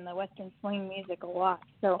Western and the Western swing music a lot.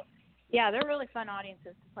 So, yeah, they're really fun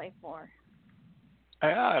audiences to play for.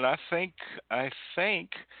 Yeah, and I think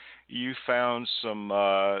you found some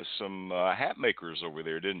hat makers over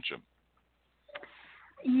there, didn't you?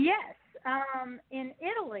 Yes, in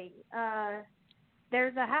Italy,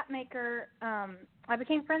 there's a hat maker. I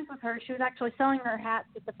became friends with her. She was actually selling her hats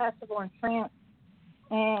at the festival in France,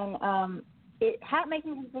 and hat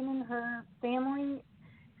making has been in her family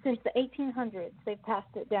since the 1800s. They've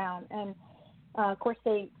passed it down, and of course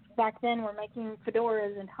they back then were making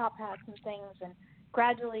fedoras and top hats and things, and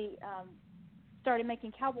gradually started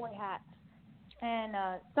making cowboy hats, and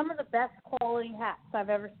some of the best quality hats I've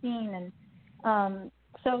ever seen. And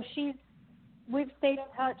so we've stayed in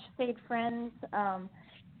touch, stayed friends,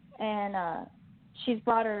 and she's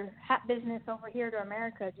brought her hat business over here to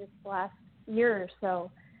America just the last year or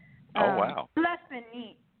so. Oh, wow. So that's been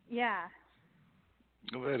neat. Yeah.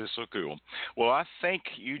 Well, that is so cool. Well, I think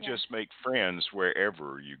you just make friends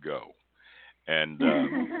wherever you go, and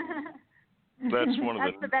that's one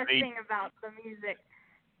of the best thing about the music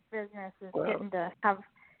business is getting to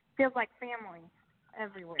feels like family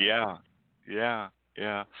everywhere.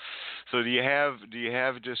 Yeah. So do you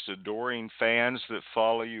have just adoring fans that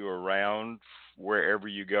follow you around wherever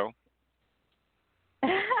you go?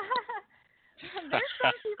 There's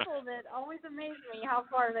some people that always amaze me how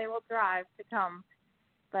far they will drive to come,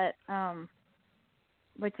 but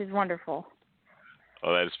which is wonderful.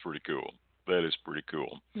 Oh, that is pretty cool. That is pretty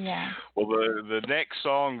cool. Yeah. Well, the next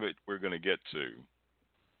song that we're going to get to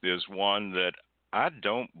is one that I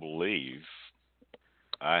don't believe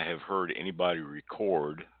I have heard anybody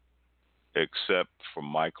record except for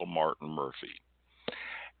Michael Martin Murphey.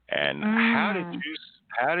 And how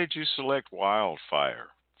did you select Wildfire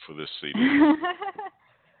for this CD?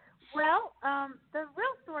 Well, the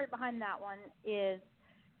real story behind that one is,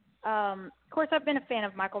 of course, I've been a fan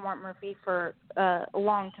of Michael Martin Murphey for a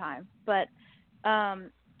long time. But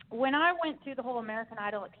when I went through the whole American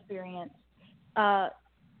Idol experience,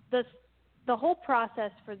 the whole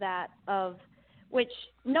process for that, of which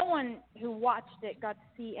no one who watched it got to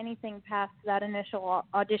see anything past that initial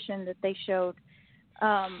audition that they showed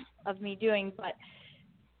of me doing, but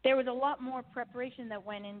there was a lot more preparation that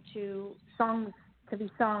went into songs to be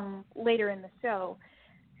sung later in the show,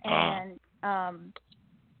 and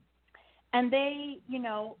they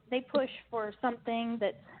push for something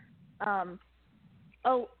that's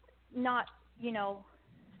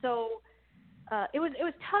it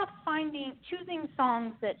was tough choosing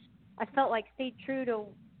songs that I felt like stayed true to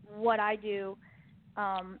what I do,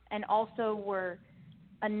 and also were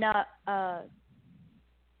enough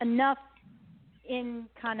in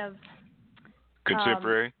kind of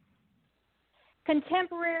contemporary,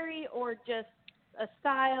 or just a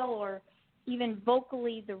style, or even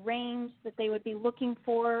vocally the range that they would be looking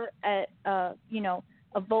for at a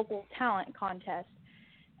vocal talent contest.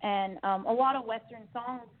 And a lot of Western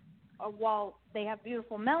songs, while they have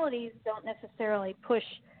beautiful melodies, don't necessarily push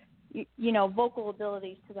vocal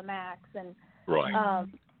abilities to the max. And right.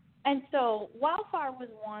 And so Wildfire was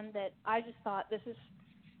one that I just thought, this is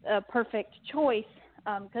a perfect choice,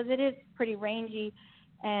 because it is pretty rangy,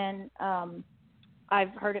 and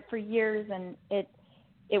I've heard it for years, and it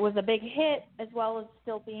was a big hit, as well as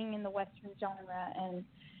still being in the Western genre. And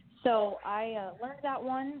so I learned that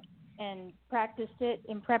one and practiced it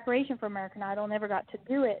in preparation for American Idol. Never got to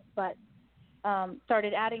do it, but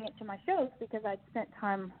started adding it to my shows because I'd spent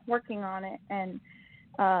time working on it, and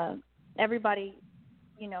everybody,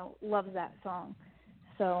 loves that song.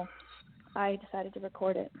 So I decided to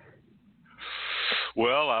record it.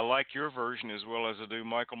 Well, I like your version as well as I do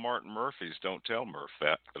Michael Martin Murphy's. Don't tell Murph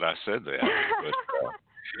that I said that.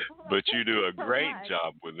 But you do a great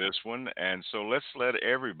job with this one. And so let's let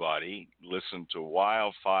everybody listen to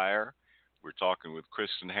Wildfire. We're talking with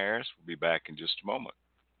Kristyn Harris. We'll be back in just a moment.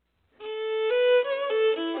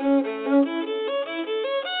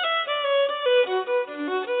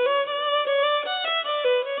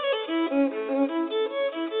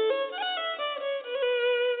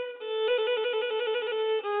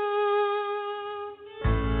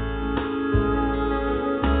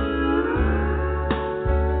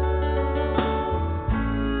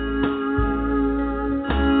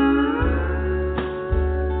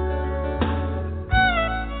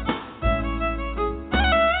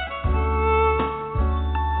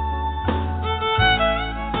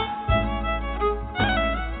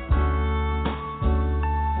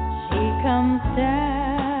 comes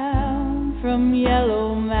down from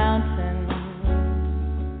Yellow Mountain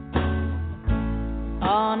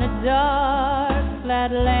on a dark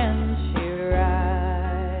flatland she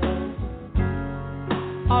rides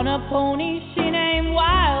on a pony she named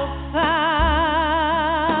Wildfire,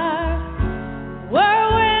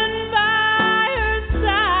 whirlwind by her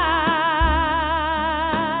side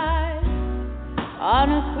on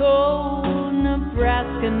a cold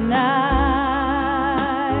Nebraska night.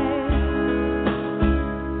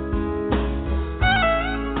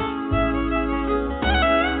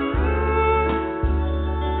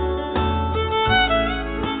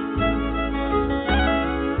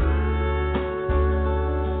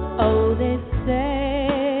 Oh, they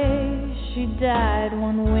say she died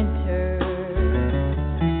one winter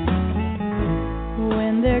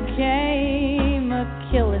when there came a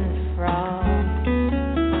killing frost,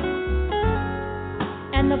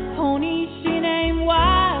 and the pony she named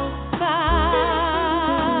Wildfire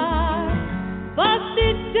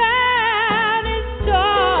busted down his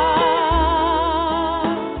stalk.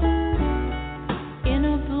 In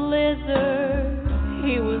a blizzard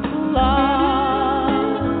he was lost.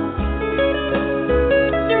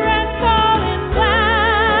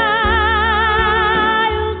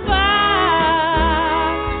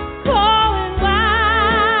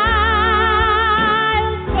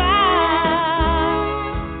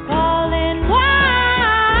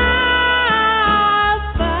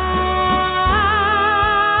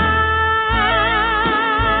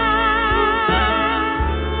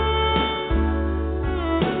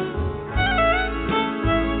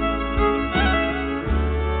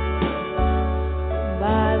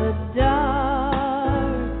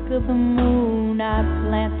 The moon I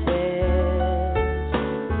planted,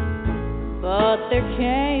 but there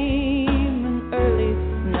came an early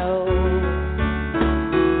snow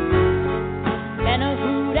and a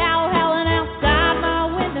hoot owl howling outside my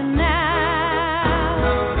window now.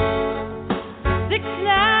 6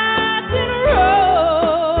 nights in a row,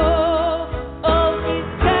 oh, she's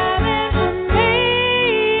coming for me,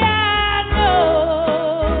 I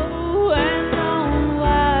know, and on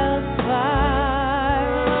Wildfire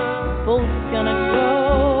both gonna go.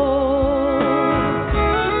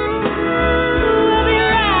 We'll be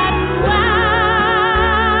riding Wildfire,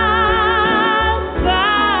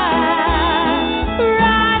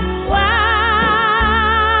 riding Wildfire,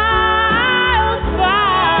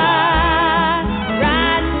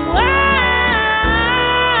 riding Wildfire.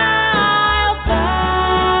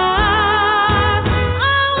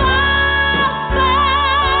 On Wildfire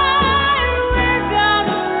we're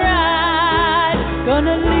gonna ride,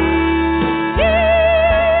 gonna leave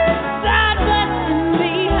Southwestern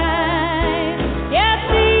behind. Yeah,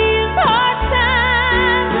 these hard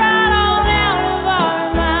times right on out of our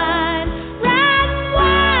mind. Riding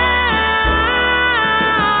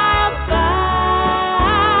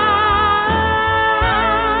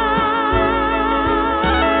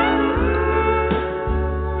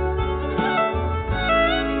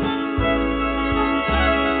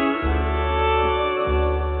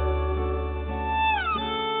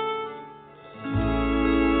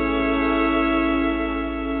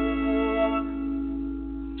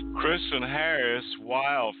Kristyn Harris,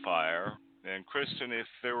 Wildfire. And Kristyn, if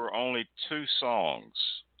there were only 2 songs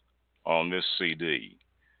on this CD,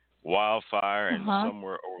 Wildfire and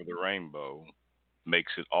Somewhere Over the Rainbow,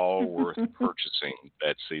 makes it all worth purchasing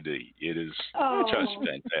that CD. It is just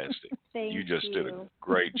fantastic. You just did a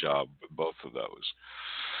great job with both of those.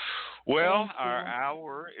 Well, our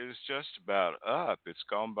hour is just about up. It's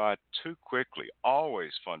gone by too quickly.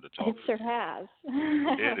 Always fun to talk It with sure you. has.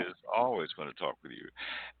 It is always fun to talk with you.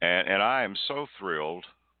 And I am so thrilled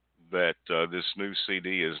that this new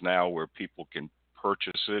CD is now where people can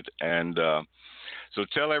purchase it. And so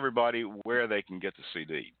tell everybody where they can get the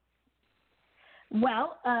CD.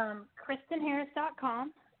 Well,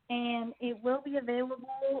 KristynHarris.com, and it will be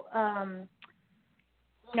available,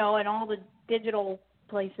 in all the digital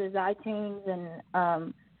places, iTunes and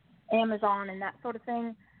Amazon and that sort of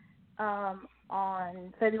thing,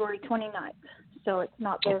 on February 29th. So it's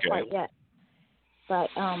not there quite yet. But,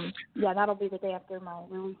 that'll be the day after my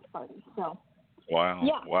release party. So, Wow.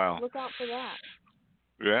 Look out for that.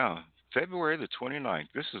 Yeah, February the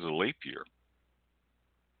 29th. This is a leap year.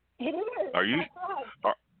 It is. Are you? That's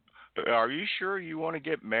right. Are you sure you want to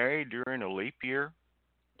get married during a leap year?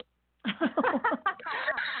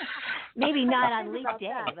 Maybe not on leap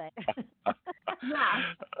day, but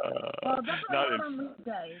Well, definitely not on leap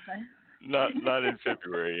day. Not in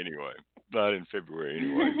February anyway. Not in February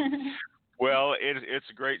anyway. Well, it's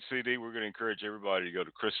a great CD. We're going to encourage everybody to go to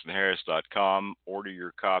KristynHarris.com, order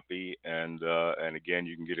your copy, and again,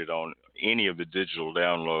 you can get it on any of the digital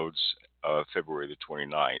downloads February the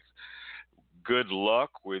 29th. Good luck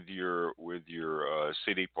with your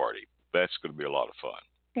CD party. That's going to be a lot of fun.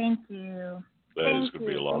 Thank you. That is going to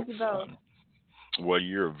be a lot of fun. Well,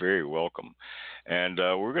 you're very welcome. And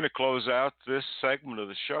we're going to close out this segment of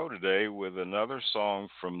the show today with another song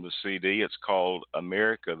from the CD. It's called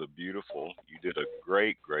America the Beautiful. You did a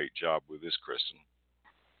great, great job with this, Kristyn.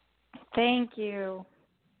 Thank you.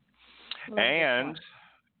 And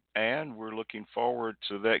we're looking forward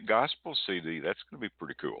to that gospel CD. That's going to be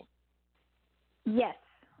pretty cool. Yes,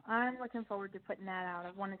 I'm looking forward to putting that out.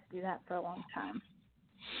 I've wanted to do that for a long time.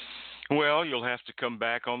 Well, you'll have to come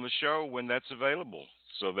back on the show when that's available.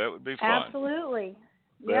 So that would be fun. Absolutely.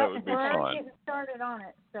 That would be we're fun. already getting started on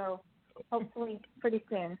it, so hopefully pretty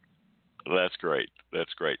soon. That's great.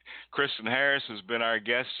 That's great. Kristyn Harris has been our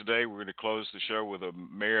guest today. We're going to close the show with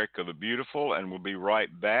America the Beautiful, and we'll be right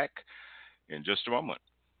back in just a moment.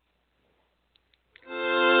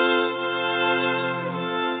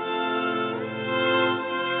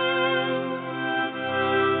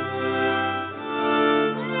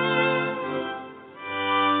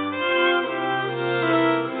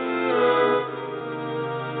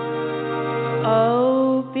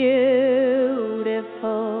 Oh, beautiful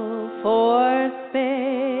for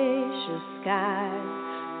spacious skies,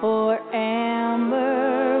 for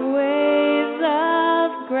amber waves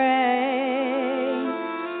of gray,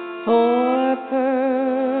 for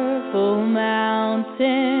purple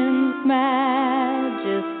mountains'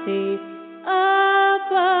 majesty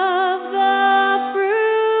above the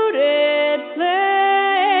fruited plain.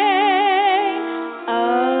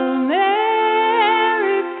 America,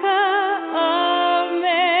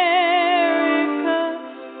 America,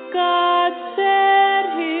 God set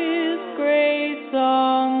His grace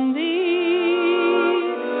on thee,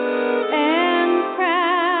 and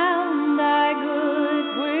crowned thy good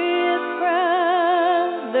with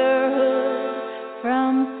brotherhood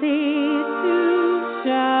from sea to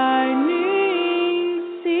shining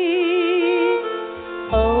sea.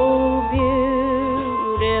 Oh,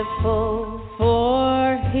 beautiful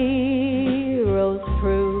for heroes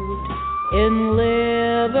proved in liberating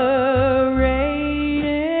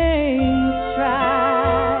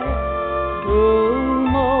strife, through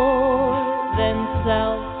more than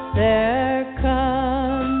self their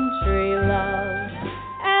country loved,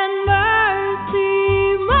 and mercy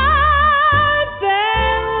more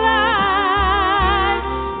than life.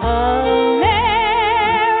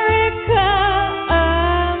 America,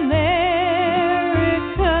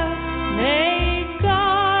 America, may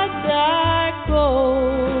God thy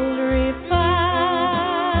gold refine,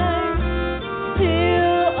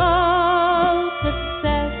 till all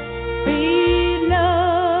success be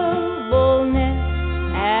nobleness,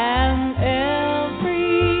 and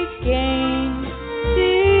every gain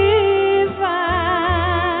divine.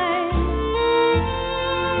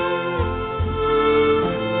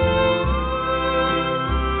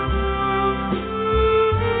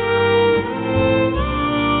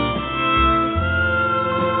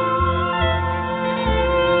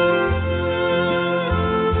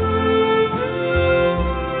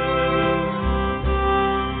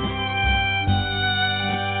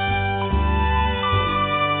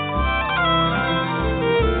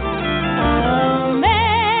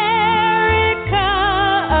 America,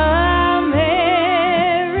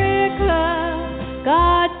 America,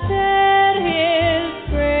 God set His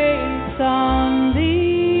grace on thee,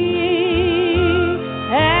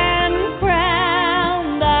 and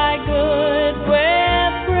crowned thy good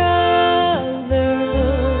with brotherhood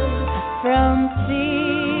from sea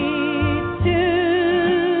to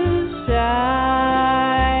shining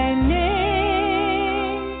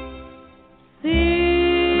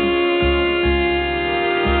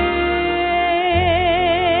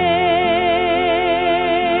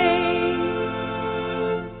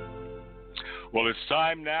Well, it's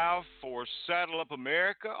time now for Saddle Up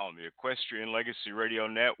America on the Equestrian Legacy Radio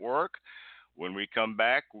Network. When we come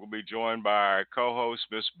back, we'll be joined by our co-host,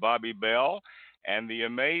 Miss Bobbi Bell, and the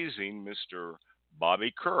amazing Mr.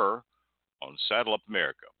 Bobby Kerr on Saddle Up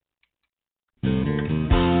America.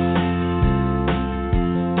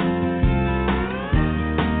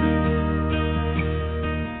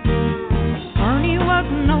 Ernie was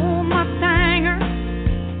an old Mustanger,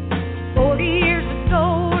 40 years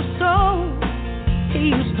ago or so. He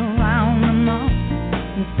used to round them up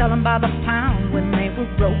and sell them by the pound when they were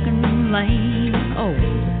broken and lame and old.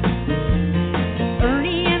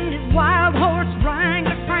 Ernie and his wild horse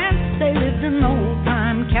Wrangler friends, they lived an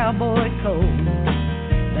old-time cowboy code.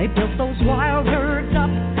 They built those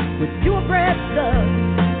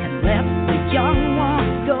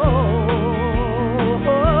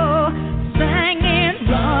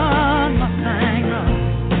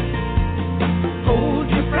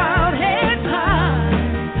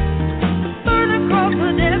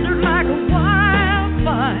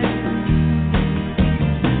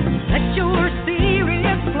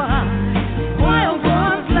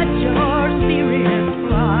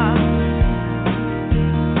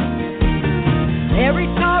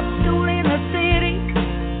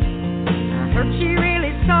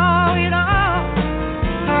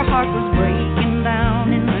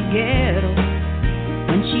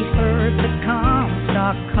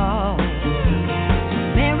call.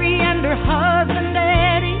 Mary and her husband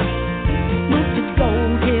Eddie moved to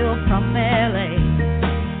Gold Hill from L.A.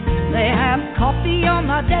 They have coffee on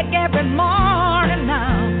the deck every morning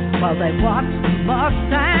now while they watch the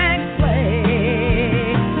Mustang play.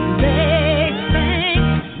 They sing,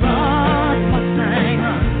 run, Mustang,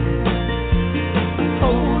 run.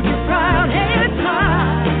 Hold your proud head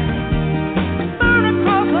high. Burn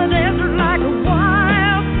across the desert like a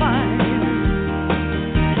wildfire.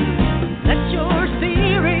 Let your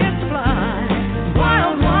spirits fly.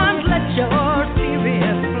 Wild ones, let your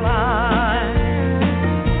spirits fly.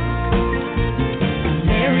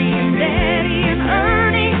 Mary and Daddy and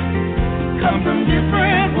Ernie come from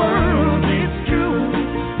different worlds, it's true.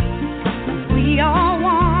 We all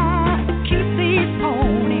want to keep these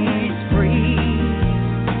ponies free.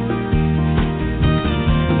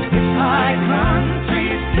 This high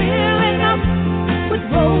country's filling up with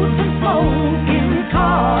roads and smoking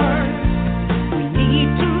cars. We need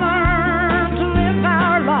to learn to live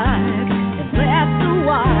our lives and let the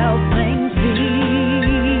wild things be.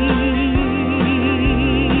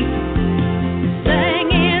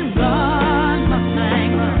 Singing, run,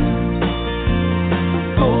 Mustang, run.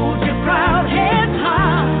 Hold your proud heads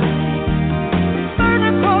high. Burn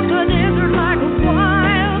across the desert like a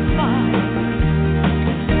wildfire.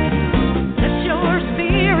 Let your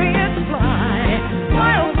spirits fly.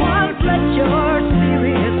 Wild ones, let your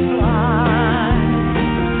spirits fly.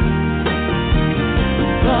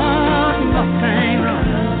 Run, Mustang, run.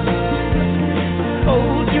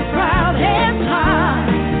 Hold your proud heads high.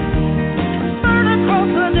 Burn across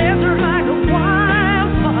the desert like a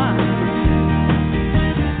wildfire.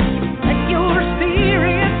 Let your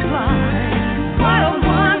spirits fly. Wild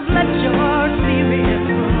ones, let your spirits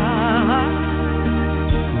fly.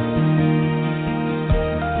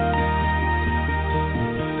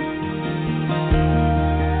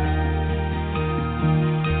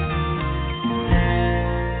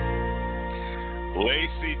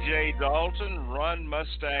 Lacey J. Dalton, Run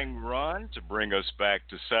Mustang Run, to bring us back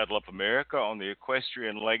to Saddle Up America on the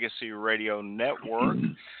Equestrian Legacy Radio Network.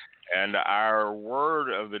 And our word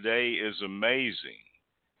of the day is amazing.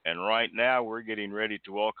 And right now we're getting ready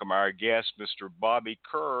to welcome our guest, Mr. Bobby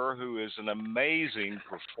Kerr, who is an amazing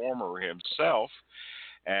performer himself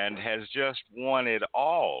and has just won it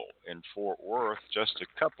all in Fort Worth just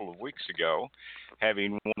a couple of weeks ago,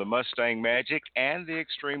 having won the Mustang Magic and the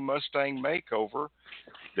Extreme Mustang Makeover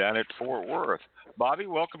down at Fort Worth. Bobby,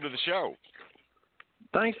 welcome to the show.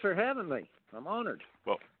 Thanks for having me. I'm honored.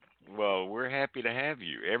 Well, we're happy to have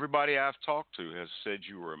you. Everybody I've talked to has said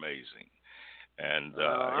you were amazing, and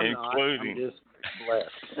including. I'm just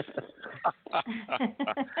blessed.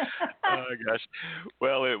 Oh gosh,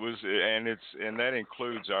 well it was, and that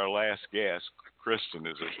includes our last guest. Kristen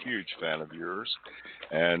is a huge fan of yours,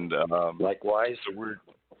 and Likewise. So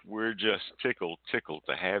we're just tickled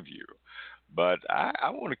to have you. But I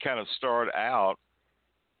want to kind of start out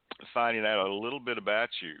finding out a little bit about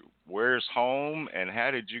you. Where's home, and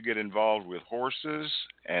how did you get involved with horses,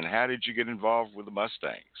 and how did you get involved with the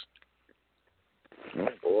Mustangs? Oh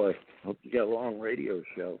boy, hope you got a long radio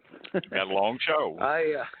show. Got a long show.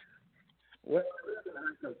 I live in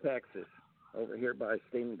Huntsville, Texas, over here by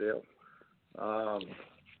Stephenville. I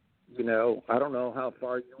don't know how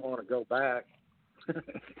far you want to go back.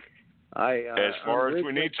 As far as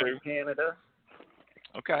we need to. Canada.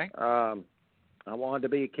 Okay. I wanted to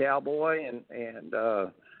be a cowboy, and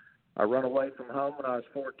I run away from home when I was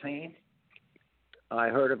 14. I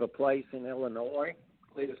heard of a place in Illinois,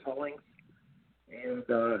 Cletus Hollings, and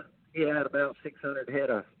he had about 600 head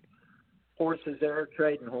of horses there,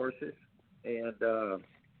 trading horses. And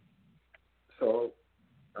so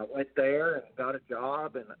I went there and got a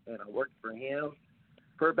job, and I worked for him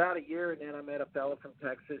for about a year, and then I met a fellow from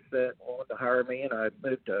Texas that wanted to hire me, and I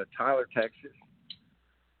moved to Tyler, Texas.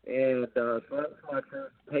 And so that was my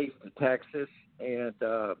first taste of Texas, and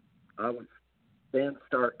I would then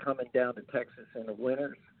start coming down to Texas in the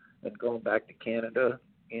winters and going back to Canada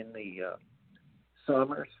in the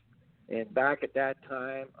summers. And back at that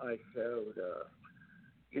time, I showed,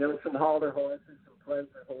 some halter horses, some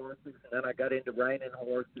pleasure horses, and then I got into reining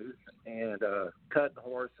horses and cutting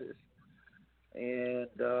horses. And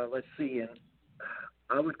let's see, and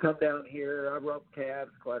I would come down here. I roped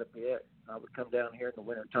calves quite a bit. I would come down here in the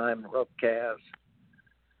wintertime and rope calves.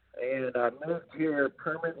 And I moved here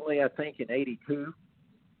permanently, I think, in 82.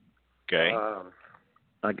 Okay.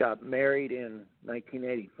 I got married in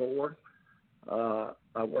 1984.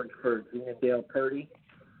 I worked for Jean and Dale Purdy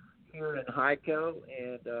here in Hyco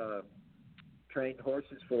and trained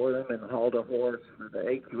horses for them and hauled a horse for the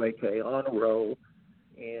AQHA on a roll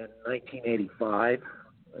in 1985.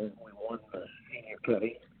 and we won the senior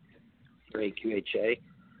cutting for AQHA.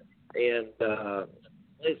 And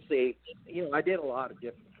let's see, I did a lot of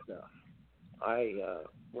different stuff.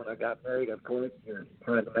 When I got married, of course, you're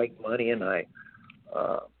trying to make money, and I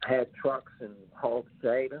had trucks and Holt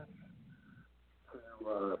savings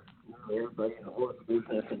to everybody in the horse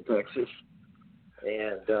business in Texas.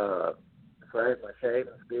 And so I had my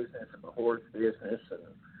savings business and my horse business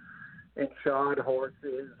and shod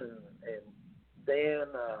horses. And then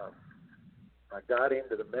I got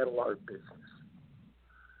into the metal art business.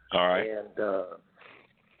 All right. And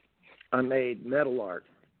I made metal art,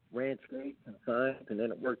 ranch gates and signs, and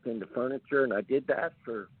then it worked into furniture. And I did that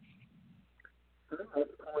for pretty much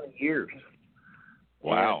 20 years.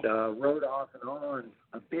 Wow. And rode off and on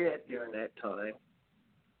a bit during that time.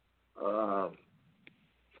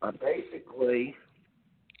 I basically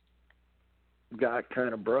got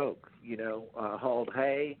kind of broke. I hauled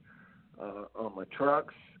hay on my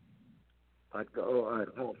trucks. I'd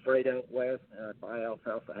haul freight out west, and I'd buy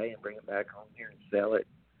alfalfa hay and bring it back home here and sell it.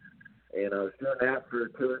 And I was doing that for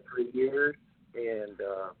 2 or 3 years. And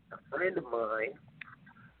a friend of mine,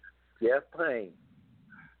 Jeff Payne,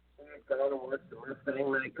 he had gone and watched the Mustang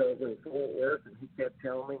Makeover in Fort Worth, and he kept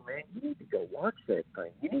telling me, man, you need to go watch that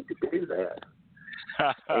thing. You need to do that.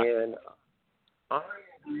 And I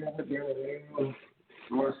never been around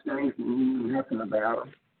Mustangs and knew nothing about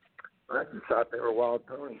them. I just thought they were wild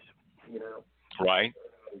ponies, Right.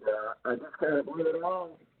 And I just kind of blew it on.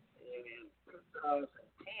 And in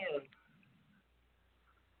 2010,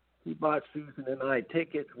 he bought Susan and I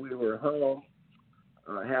tickets. We were home.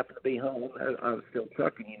 I happened to be home. I was still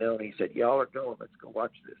trucking, and he said, y'all are going. Let's go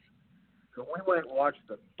watch this. So we went and watched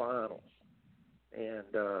the finals.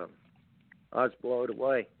 And I was blown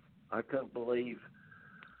away. I couldn't believe,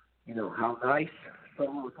 how nice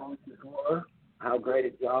some of the horses were, how great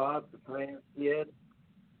a job the trainers did.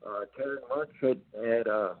 Terry Munch had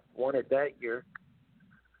won it that year.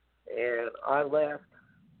 And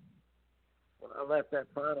when I left that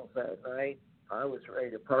finals that night, I was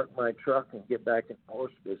ready to park my truck and get back in the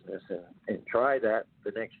horse business and try that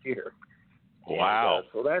the next year. Wow. And,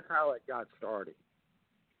 so that's how it got started.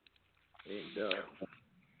 And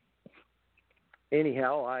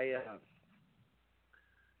anyhow, I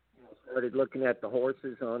started looking at the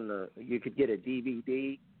horses you could get a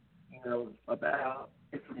DVD, about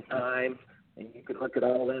different time, and you could look at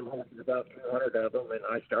all them horses, about 200 of them, and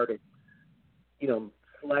I started,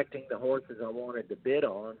 selecting the horses I wanted to bid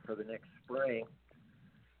on for the next spring.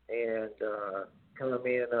 And come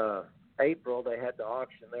in April, they had the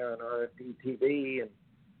auction there on RFD TV,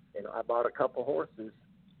 and I bought a couple horses,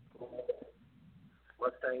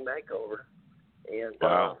 Mustang Makeover. And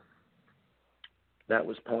wow. That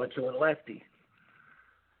was Poncho and Lefty.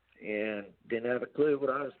 And didn't have a clue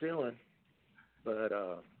what I was doing. But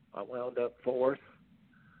I wound up 4th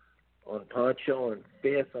on Poncho and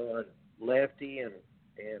 5th on Lefty, and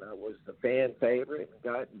I was the fan favorite and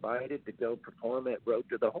got invited to go perform at Road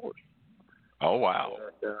to the Horse. Oh, wow.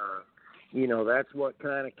 And, that's what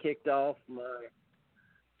kind of kicked off my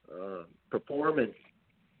performance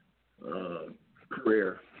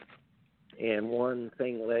career. And one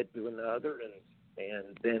thing led to another,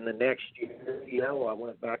 and then the next year, I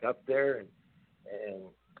went back up there and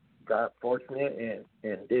got fortunate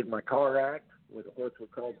and did my car act with a horse we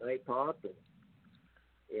called Maypop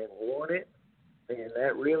and won it. And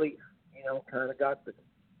that really, kind of got the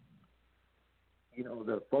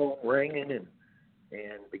phone ringing, and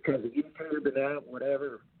because of YouTube and that,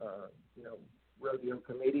 whatever, rodeo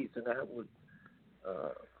committees and that would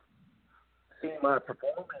see my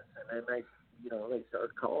performance, and then they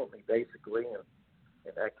started calling me basically,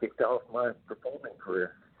 and that kicked off my performing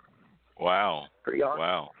career. Wow. Pretty awesome.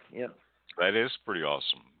 Wow. Yeah. That is pretty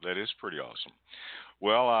awesome.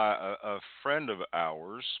 Well, a friend of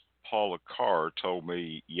ours, Paula Carr, told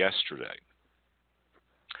me yesterday.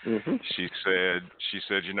 Mm-hmm. She said,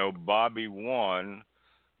 Bobby won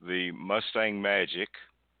the Mustang Magic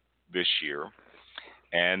this year,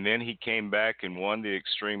 and then he came back and won the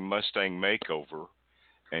Extreme Mustang Makeover,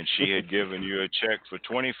 and she had given you a check for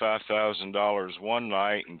 $25,000 one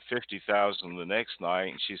night and $50,000 the next night,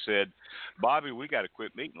 and she said, Bobby, we got to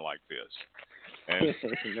quit meeting like this. And,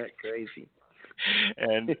 isn't that crazy?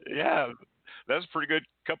 And yeah, that's a pretty good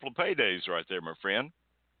couple of paydays right there, my friend.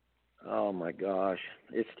 Oh my gosh,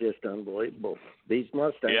 it's just unbelievable. These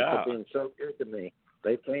Mustangs have been so good to me.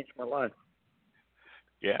 They've changed my life.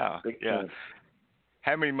 Yeah, yeah.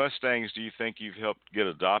 How many Mustangs do you think you've helped get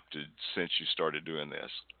adopted since you started doing this?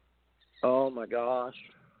 Oh my gosh.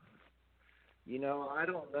 I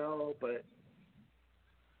don't know, but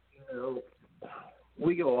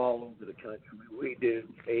we go all over the country. We do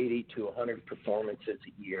 80 to 100 performances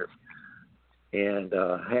a year, and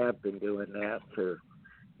have been doing that for,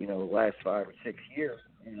 the last 5 or 6 years.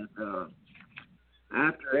 And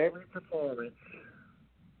after every performance,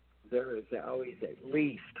 there is always at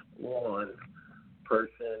least one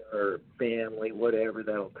person or family, whatever,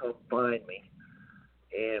 that'll come find me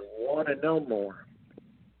and want to know more.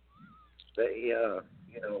 They,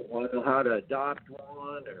 want to know how to adopt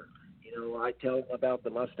one, or, I tell them about the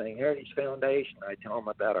Mustang Heritage Foundation. I tell them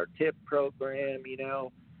about our tip program,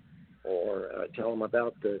 or I tell them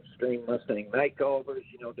about the Extreme Mustang Makeovers,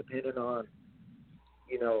 depending on,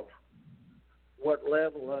 what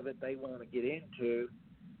level of it they want to get into.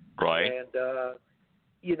 Right. And,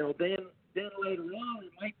 then later on,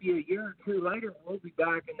 it might be a year or two later, we'll be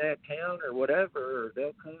back in that town or whatever, or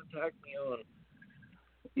they'll contact me on,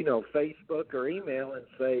 Facebook or email and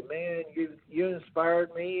say, man, you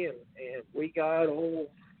inspired me, and we got old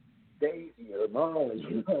Daisy or Molly,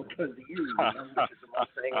 because of you, which is a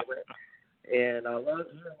Mustang. And I love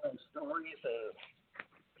hearing those stories.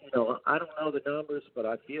 And, I don't know the numbers, but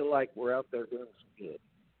I feel like we're out there doing some good.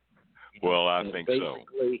 Well, I think so.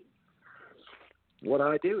 Basically, what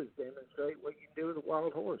I do is demonstrate what you can do with a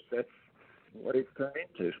wild horse. That's what it's turned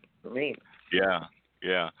into for me.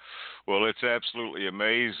 Yeah. Well, it's absolutely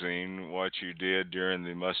amazing what you did during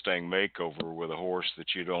the Mustang Makeover with a horse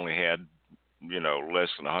that you'd only had, less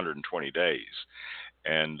than 120 days.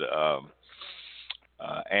 And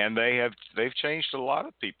they've changed a lot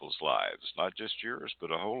of people's lives, not just yours,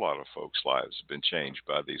 but a whole lot of folks' lives have been changed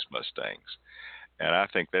by these Mustangs. And I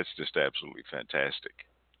think that's just absolutely fantastic.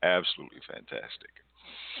 Absolutely fantastic.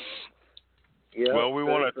 Yeah. Well, we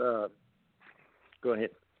want to go ahead.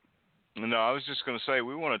 No, I was just going to say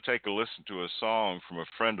we want to take a listen to a song from a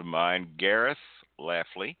friend of mine, Gareth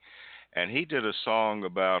Laughley, and he did a song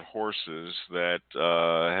about horses that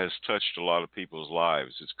has touched a lot of people's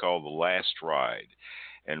lives. It's called The Last Ride.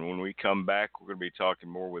 And when we come back, we're going to be talking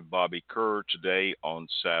more with Bobby Kerr today on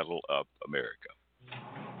Saddle Up America.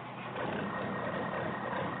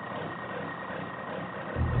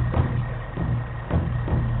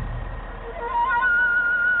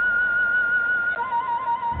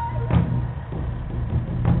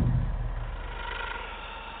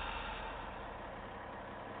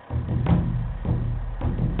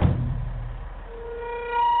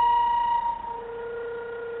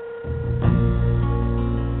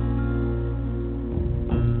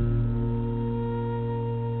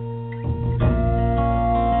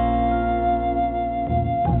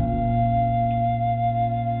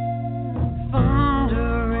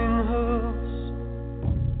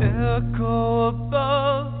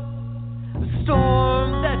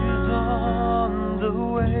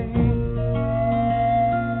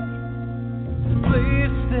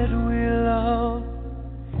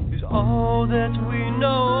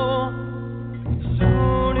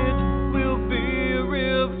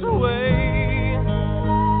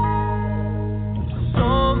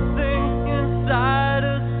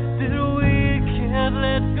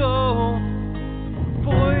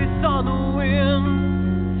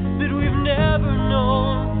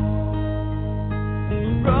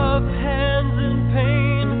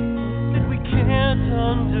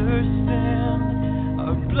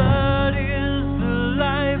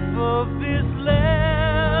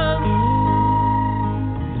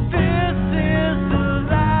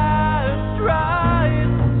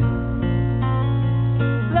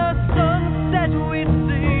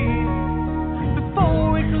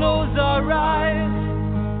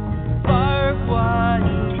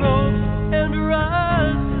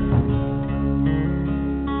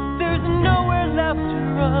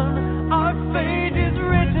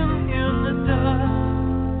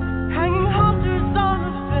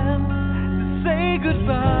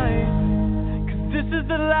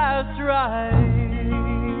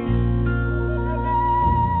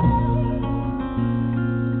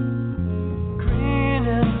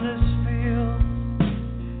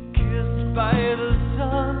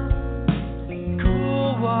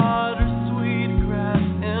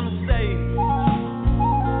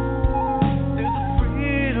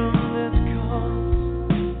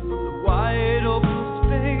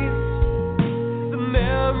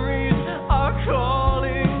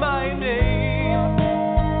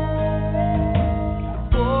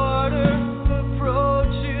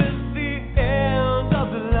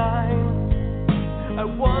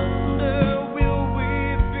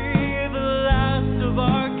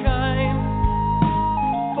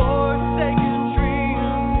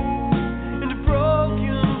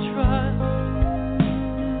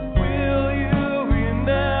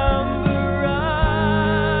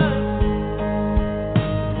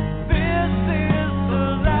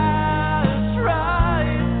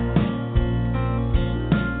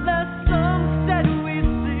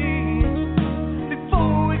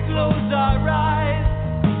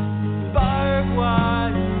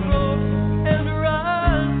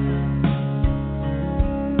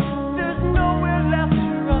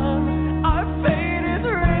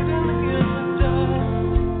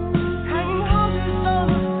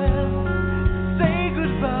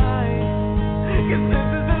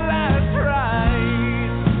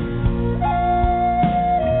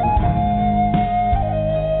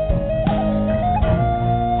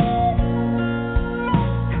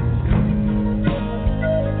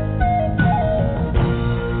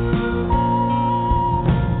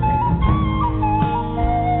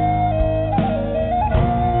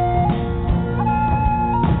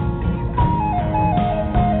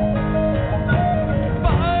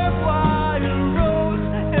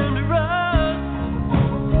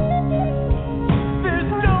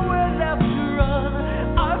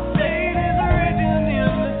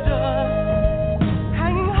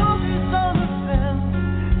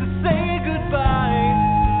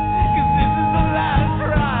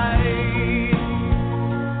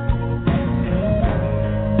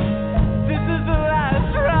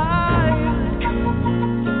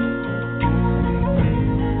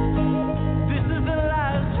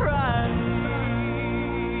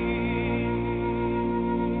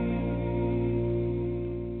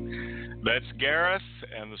 That's Gareth,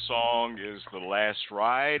 and the song is The Last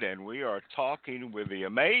Ride, and we are talking with the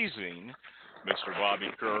amazing Mr.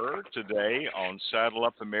 Bobby Kerr today on Saddle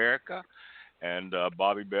Up America, and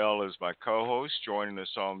Bobbi Bell is my co-host joining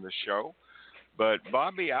us on the show. But,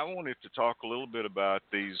 Bobby, I wanted to talk a little bit about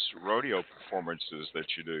these rodeo performances that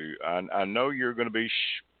you do. I know you're going to be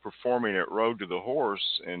performing at Road to the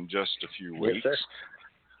Horse in just a few weeks, Yes, sir.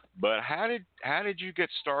 but how did you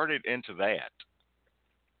get started into that?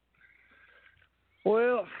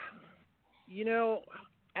 Well,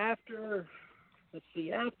 after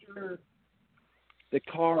the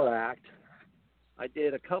Car Act, I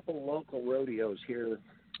did a couple local rodeos here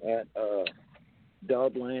at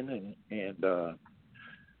Dublin and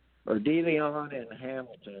Devion and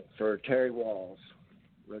Hamilton for Terry Wall's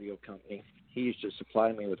rodeo company. He used to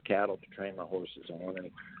supply me with cattle to train my horses on,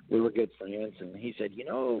 and we were good friends. And he said, you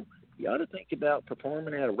ought to think about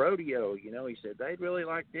performing at a rodeo. He said they'd really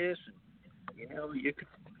like this, and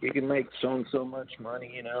you can make so much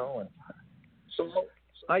money, and so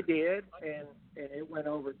I did, and it went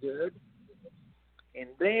over good. And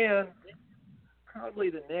then probably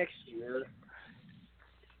the next year,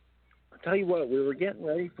 I'll tell you what, we were getting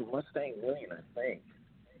ready for Mustang Million, I think.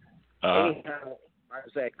 Anyhow, I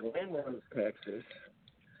was at Glen Rose, Texas,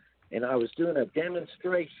 and I was doing a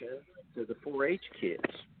demonstration to the 4-H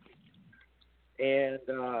kids. And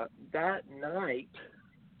that night,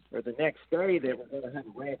 or the next day, they were going to have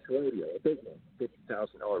a ranch rodeo, a big one,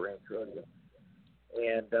 $50,000 ranch rodeo.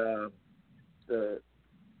 And the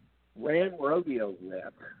Ram Rodeo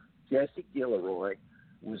rep, Jesse Gilroy,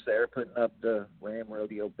 was there putting up the Ram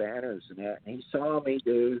Rodeo banners and that. And he saw me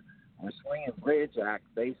do a swing and bridge act,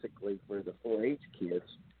 basically, for the 4-H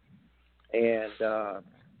kids. And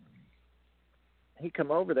he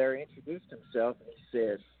come over there, introduced himself, and he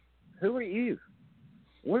said, "Who are you?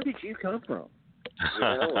 Where did you come from?" And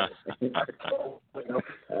I was doing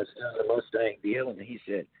the Mustang deal, and he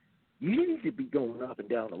said, "You need to be going up and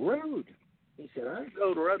down the road." He said, "I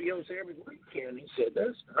go to rodeos every weekend." He said,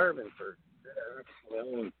 "There's Herman for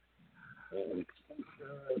and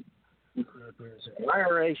there's an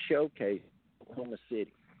IRA showcase in Oklahoma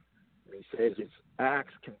City." And he says it's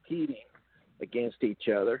acts competing against each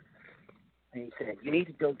other. And he said, "You need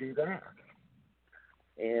to go do that."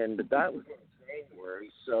 And that was in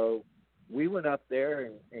January, so we went up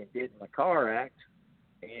there and did my Car Act,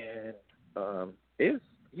 and it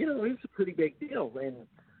was a pretty big deal,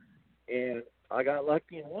 and I got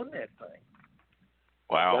lucky and won that thing.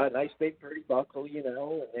 Wow! Got a nice big pretty buckle, and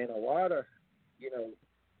then a lot of,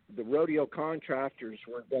 the rodeo contractors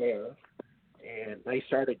were there, and they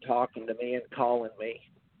started talking to me and calling me,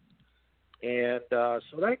 and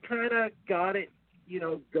so that kind of got it,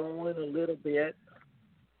 going a little bit,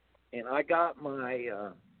 and I got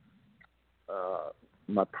my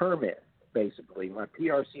my permit, basically, my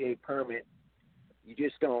PRCA permit. You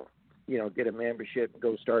just don't, get a membership and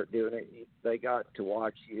go start doing it. They got to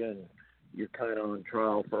watch you, and you're kind of on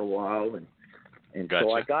trial for a while, and Gotcha.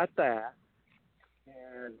 So I got that,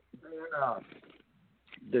 and then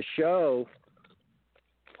the show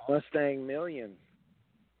Mustang Millionaire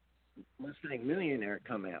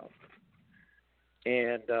come out,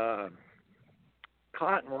 and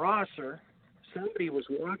Cotton Rosser, somebody was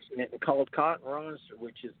watching it and called Cotton Rosser,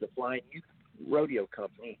 which is the Flying Youth Rodeo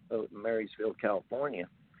Company out in Marysville, California,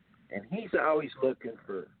 and he's always looking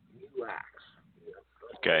for new acts.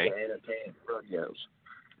 Okay. Entertaining rodeos.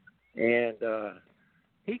 And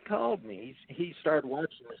he called me. He started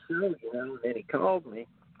watching the show, and then he called me,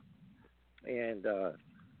 and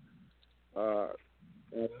I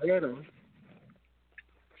met him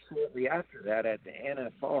shortly after that at the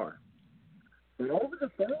NFR. But over the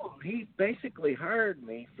phone, he basically hired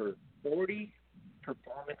me for 40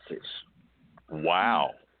 performances.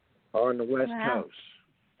 Wow. On the West Coast.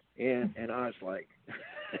 And I was like,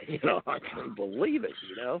 I couldn't believe it,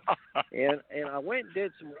 And I went and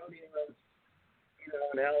did some rodeos,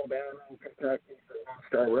 in Alabama and Kentucky for the Lone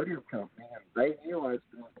Star Rodeo Company. And they knew I was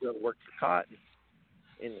going to go work for Cotton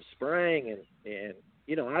in the spring. And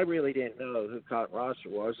I really didn't know who Cotton Rosser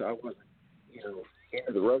was. I wasn't,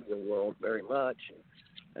 into the rodeo world very much.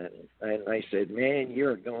 And they said, "Man,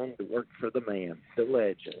 you're going to work for the man, the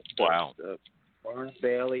legend. Wow. The Barn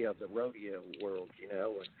Belly of the rodeo world,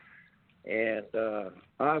 And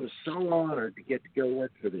I was so honored to get to go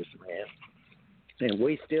work for this man. And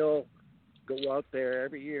we still go out there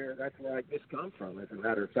every year. That's where I just come from, as a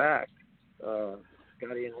matter of fact.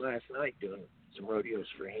 Got in last night doing some rodeos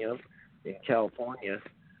for him in California.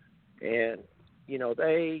 And,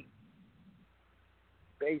 they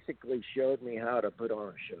basically showed me how to put on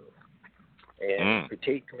a show and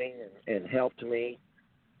critiqued me and helped me.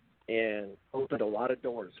 and opened a lot of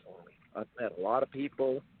doors for me. I've met a lot of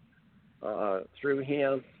people through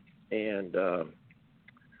him, and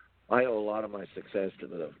I owe a lot of my success to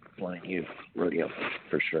the Flying U rodeo,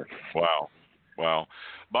 for sure. Wow. Wow.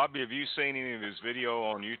 Bobby, have you seen any of his video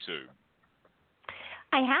on YouTube?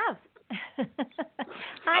 I have.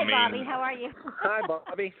 Hi, Bobby. How are you? Hi,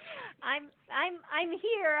 Bobby. I'm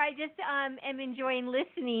here. I just am enjoying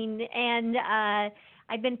listening, and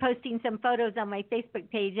I've been posting some photos on my Facebook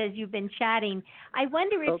page as you've been chatting. I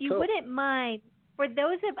wonder if you wouldn't mind, for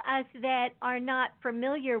those of us that are not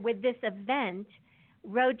familiar with this event,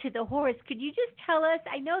 Road to the Horse, could you just tell us,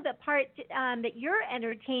 I know that part that you're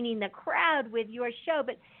entertaining the crowd with your show,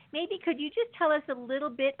 but maybe could you just tell us a little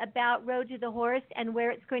bit about Road to the Horse and where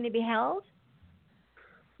it's going to be held?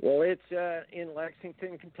 Well, it's in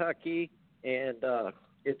Lexington, Kentucky, and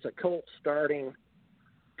it's a colt starting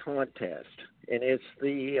contest. And it's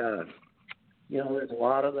the, there's a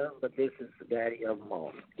lot of them, but this is the daddy of them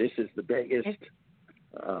all. This is the biggest.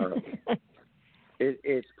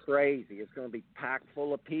 It's crazy. It's going to be packed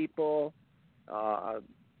full of people. They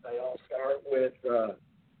all start with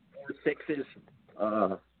 4/6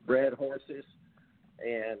 bred horses.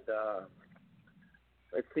 And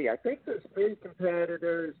let's see, I think there's 3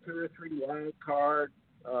 competitors, 2 or 3 wild card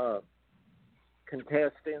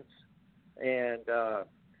contestants. And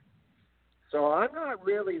so I'm not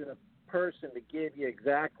really the person to give you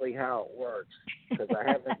exactly how it works because I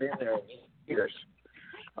haven't been there in years.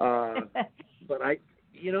 But I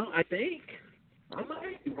think I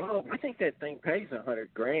might be wrong. I think that thing pays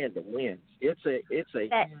 $100,000 to win. It's a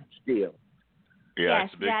huge deal. Yeah,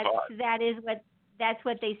 yes, it's a big pot. That's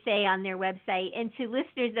what they say on their website. And to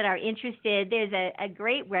listeners that are interested, there's a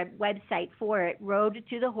great website for it,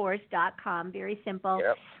 roadtothehorse.com. Very simple.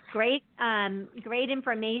 Yep. Great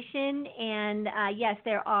information. And yes,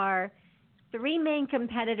 there are 3 main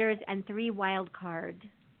competitors and 3 wild card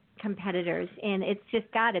competitors, and it's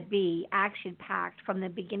just got to be action packed from the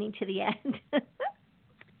beginning to the end.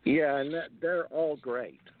 Yeah, and they're all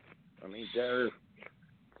great. I mean,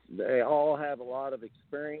 they all have a lot of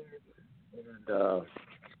experience, and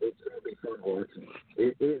it's going to be fun watching.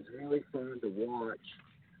 It is really fun to watch.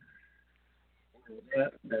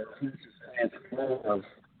 And the horses have fun over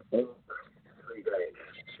 3 days.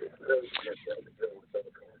 It's really good to go with those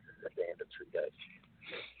horses at the end of 3 days.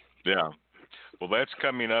 Yeah. Well, that's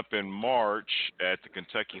coming up in March at the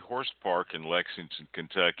Kentucky Horse Park in Lexington,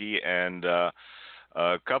 Kentucky, and a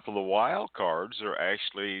couple of wild cards are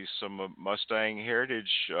actually some Mustang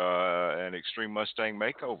Heritage and Extreme Mustang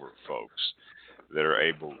Makeover folks that are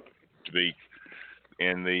able to be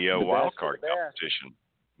in the wild card competition.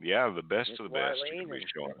 Yeah, the best of the best are going to be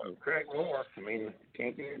showing up. Craig Moore. I mean,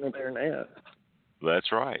 can't get any better than that.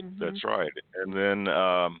 That's right. Mm-hmm. That's right. And then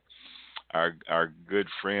our good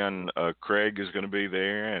friend Craig is going to be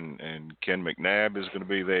there, and Ken McNabb is going to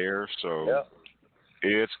be there. So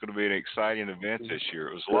it's going to be an exciting event this year.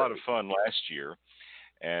 It was a lot of fun last year,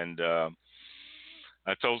 and I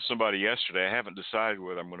told somebody yesterday I haven't decided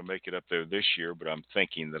whether I'm going to make it up there this year, but I'm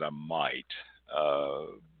thinking that I might.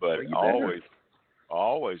 But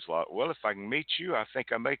always like, well, if I can meet you, I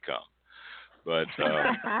think I may come. But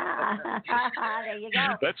there you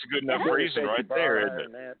go. That's a good enough reason right there,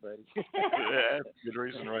 isn't it? That's a good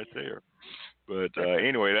reason right there. But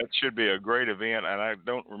anyway, that should be a great event, and I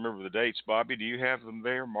don't remember the dates. Bobby, do you have them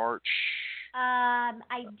there, March?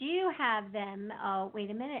 I do have them. Oh,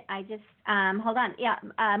 wait a minute. I just, hold on. Yeah,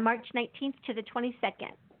 March 19th to the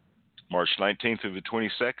 22nd. March 19th through the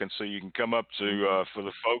 22nd, so you can come up to, for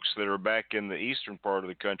the folks that are back in the eastern part of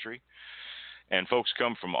the country, and folks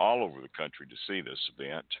come from all over the country to see this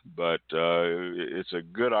event, but it's a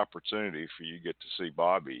good opportunity for you to get to see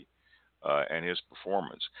Bobby and his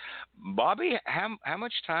performance. Bobby, how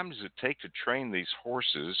much time does it take to train these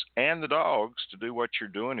horses and the dogs to do what you're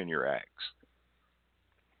doing in your acts?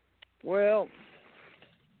 Well,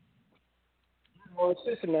 it's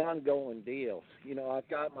just an ongoing deal. You know, I've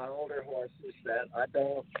got my older horses that I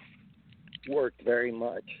don't work very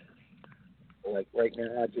much. Like right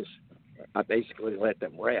now, I basically let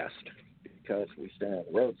them rest because we stay on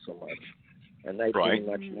the road so much, and they pretty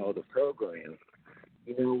much know the program.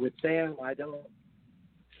 You know, with them, I don't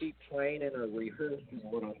keep training or rehearsing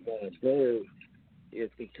what I'm going to do.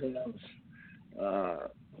 It becomes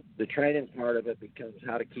the training part of it becomes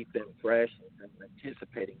how to keep them fresh and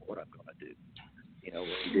anticipating what I'm going to do. You know,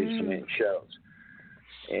 when we do some in shows,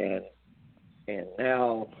 and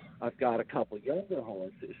now I've got a couple younger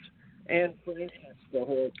horses. And for instance, the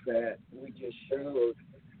horse that we just showed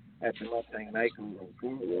at the Mustang Makeover in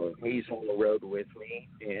Fort Worth. He's on the road with me,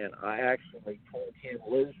 and I actually pulled him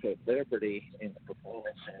loose at Liberty in the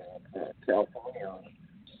performance in California on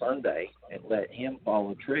Sunday and let him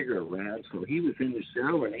follow trigger around. So he was in the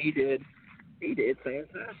show, and he did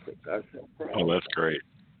fantastic. I was so proud. Oh, that's great.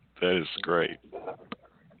 That is great.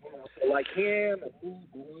 So like him and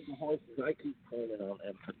me, the horses, I keep pulling on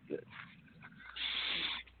them pretty good.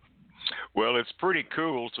 Well, it's pretty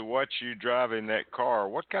cool to watch you driving that car.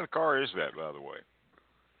 What kind of car is that, by the way?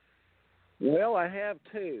 Well, I have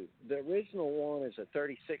two. The original one is a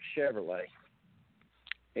 36 Chevrolet.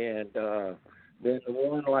 And then the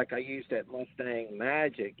one like I used at Mustang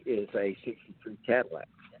Magic is a 63 Cadillac.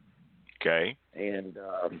 Okay. And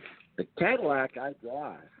the Cadillac I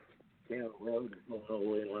drive down the road and put a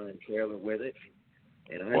whole inline trailer with it.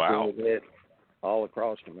 And I drove it all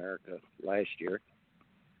across America last year.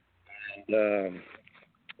 And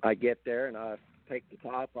I get there and I take the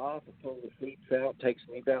top off and pull the seats out. It takes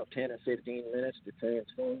me about 10 or 15 minutes to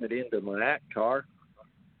transform it into my act car.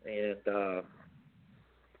 And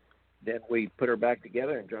then we put her back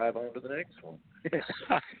together and drive on to the next one.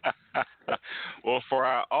 Well, for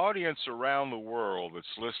our audience around the world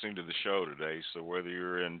that's listening to the show today, so whether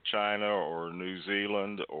you're in China or New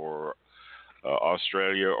Zealand or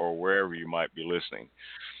Australia or wherever you might be listening,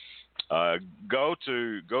 go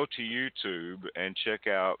to YouTube and check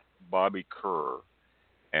out Bobby Kerr,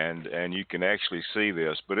 and you can actually see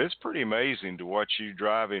this. But it's pretty amazing to watch you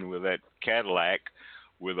driving with that Cadillac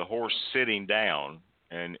with a horse sitting down,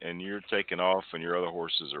 and you're taking off, and your other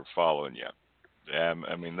horses are following you.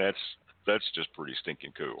 I mean, that's just pretty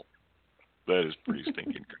stinking cool. That is pretty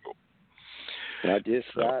stinking cool. I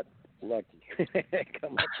just got lucky.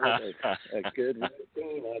 Come up with a good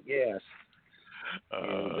routine, I guess.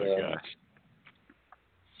 Gosh.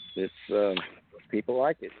 It's people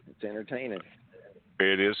like it. It's entertaining.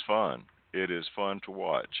 It is fun. It is fun to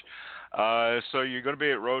watch. So you're going to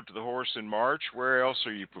be at Road to the Horse in March. Where else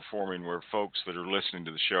are you performing where folks that are listening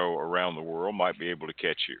to the show around the world might be able to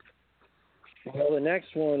catch you? Well, the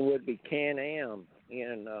next one would be Can-Am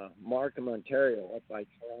in Markham, Ontario, up by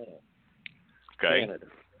Toronto, Canada.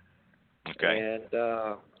 Okay.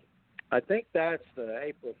 And I think that's the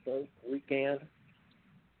April 1st weekend.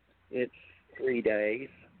 It's 3 days,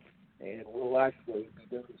 and we'll actually be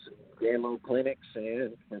doing some demo clinics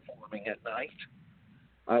and performing at night.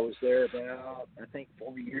 I was there about, I think,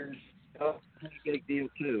 4 years ago. Pretty big deal,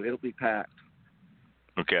 too. It'll be packed.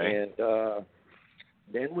 Okay. And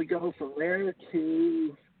then we go from there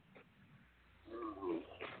to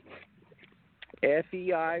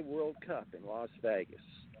FEI World Cup in Las Vegas.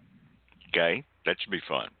 Okay. That should be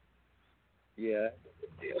fun. Yeah.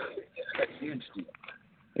 That's a huge deal.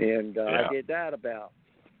 And I did that about,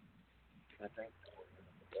 I think,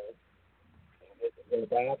 I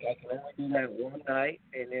can only do that one night,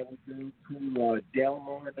 and then we go to Del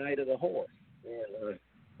Mar Night of the Horse. And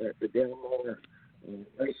at the Del Mar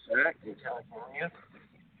racetrack in California.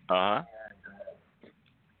 Uh-huh.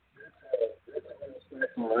 It's a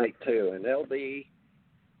special night, too. And there'll be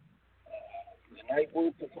the night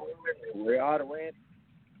we're performing, the Riata Ranch,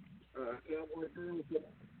 Cowboy Girls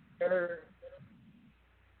there.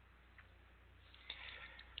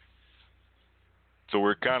 So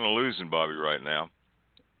we're kind of losing Bobby right now.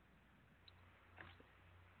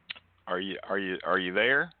 Are you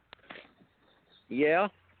there? Yeah.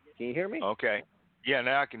 Can you hear me? Okay. Yeah,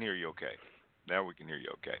 now I can hear you okay. Now we can hear you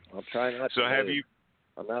okay. I'll try not to. So have move. you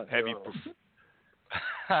I'm not have sure. you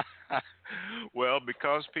Well,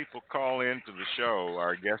 because people call into the show,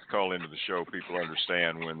 our guests call into the show, people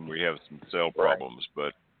understand when we have some cell problems.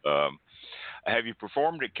 Right. But have you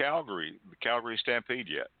performed at Calgary, the Calgary Stampede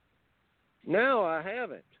yet? No, I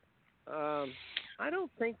haven't. I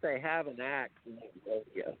don't think they have an act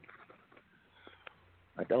yet.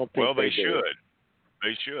 I don't think they do. should.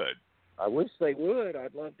 They should. I wish they would.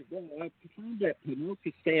 I'd love to go. I performed at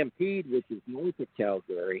Pinoka Stampede, which is north of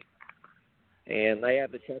Calgary. And they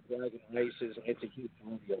have the chuck wagon races, and it's a huge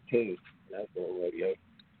rodeo, too. Outdoor rodeo.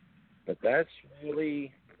 But that's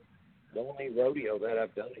really the only rodeo that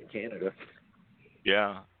I've done in Canada.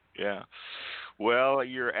 Yeah, yeah. Well,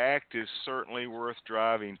 your act is certainly worth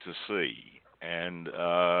driving to see. And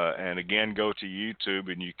again, go to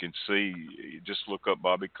YouTube, and you can see, just look up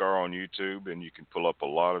Bobby Kerr on YouTube, and you can pull up a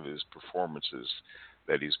lot of his performances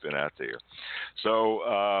that he's been out there. So,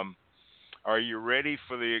 are you ready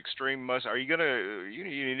for the Extreme Must? Are you gonna?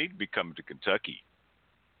 You need to be coming to Kentucky.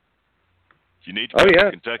 You need to come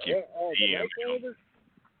to Kentucky. Makeover?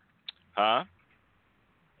 Huh?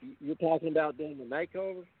 You're talking about doing the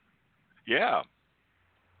makeover? Yeah.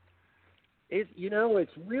 It's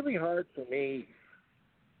really hard for me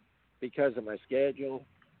because of my schedule,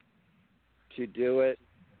 to do it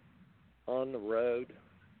on the road.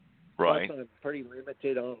 Right. Plus, I'm pretty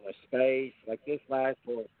limited on my space. Like this last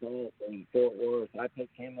horse, Holt in Fort Worth, I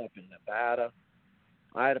picked him up in Nevada.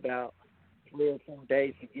 I had about 3 or 4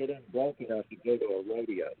 days to get him broke enough to go to a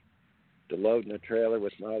rodeo, to load in a trailer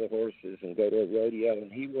with my other horses and go to a rodeo,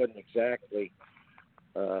 and he wasn't exactly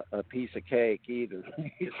a piece of cake either.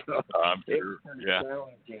 So I'm it sure. was pretty Yeah.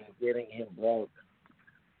 challenging getting him broke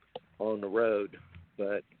on the road,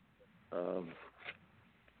 but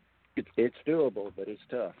it's doable, but it's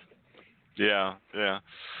tough. Yeah, yeah.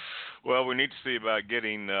 Well, we need to see about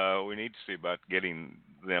getting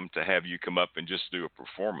them to have you come up and just do a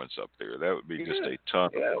performance up there. That would be just a ton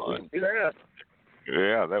of fun.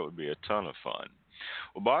 Yeah, that would be a ton of fun.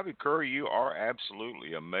 Well, Bobby Kerr, you are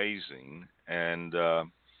absolutely amazing, and I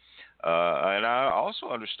also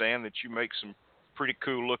understand that you make some pretty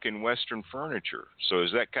cool looking Western furniture. So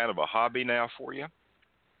is that kind of a hobby now for you?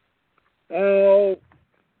 Oh,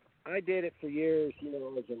 I did it for years,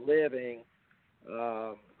 as a living.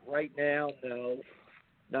 Right now, no,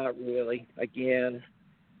 not really. Again,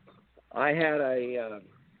 I had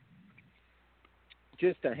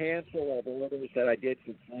just a handful of orders that I did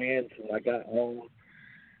for friends when I got home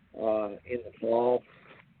in the fall.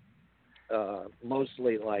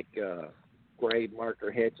 Mostly like grade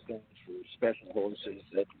marker headstones for special horses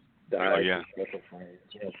that died for special friends,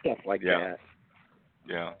 stuff like that.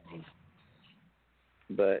 Yeah.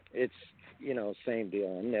 But it's, same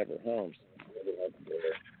deal. I'm never home.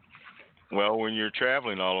 Well, when you're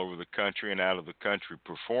traveling all over the country and out of the country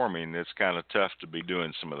performing, it's kind of tough to be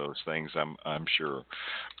doing some of those things, I'm sure.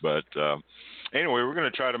 But anyway, we're going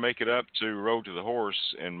to try to make it up to Road to the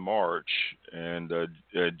Horse in March, and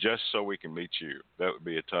just so we can meet you. That would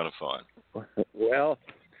be a ton of fun. Well,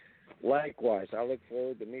 likewise. I look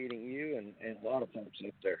forward to meeting you and a lot of folks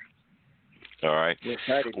up there. All right.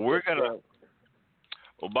 We're going to...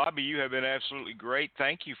 Well, Bobby, you have been absolutely great.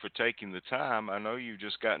 Thank you for taking the time. I know you've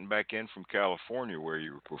just gotten back in from California where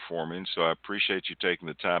you were performing, so I appreciate you taking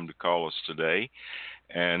the time to call us today.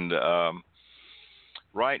 And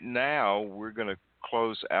right now, we're going to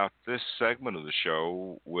close out this segment of the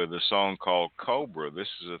show with a song called Cobra. This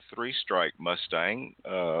is a 3-strike Mustang.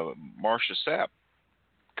 Marcia Sapp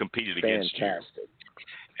competed against you.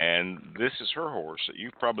 And this is her horse.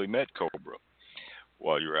 You've probably met Cobra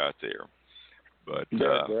while you're out there. But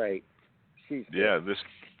they're great. She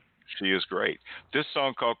is great. This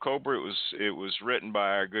song called Cobra, it was written by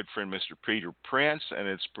our good friend Mr. Peter Prince, and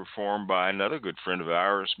it's performed by another good friend of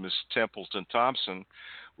ours, Miss Templeton Thompson.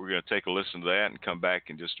 We're going to take a listen to that and come back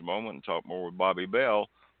in just a moment and talk more with Bobbi Bell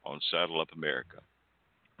on Saddle Up America.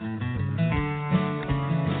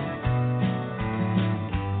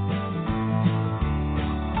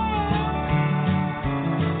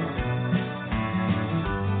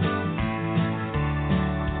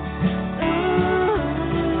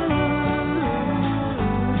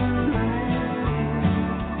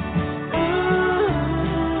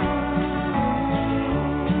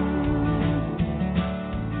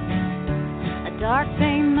 Dark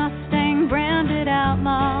bay Mustang, branded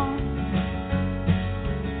outlaw,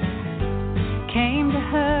 came to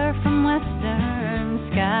her from western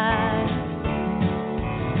skies.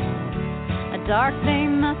 A dark bay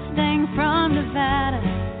Mustang from Nevada,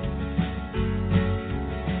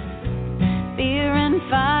 fear and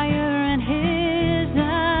fire in his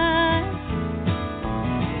eyes,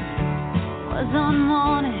 was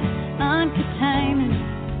unwanted, uncontained.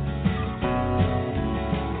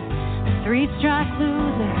 3-strike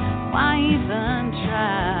loser, why even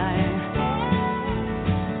try?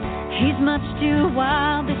 He's much too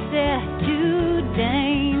wild, they said, too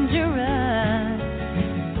dangerous.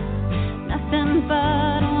 Nothing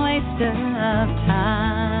but a waste of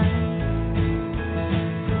time.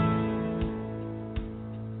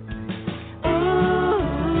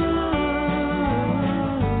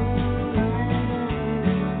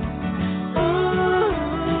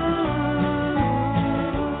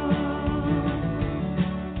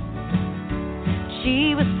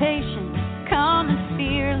 She was patient, calm and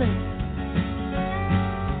fearless.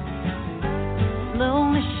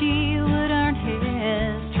 Slowly she would earn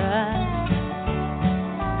his trust.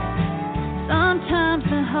 Sometimes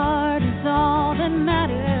the heart is all that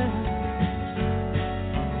matters.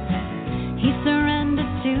 He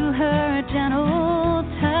surrendered to her gentle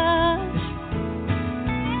touch.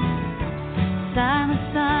 Silent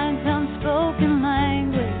signs, unspoken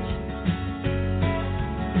language.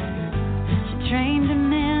 Trained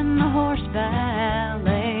him in the horse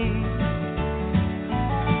ballet,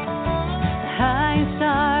 the highest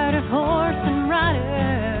art of horse and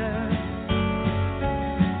rider.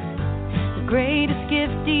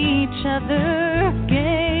 each other gaze.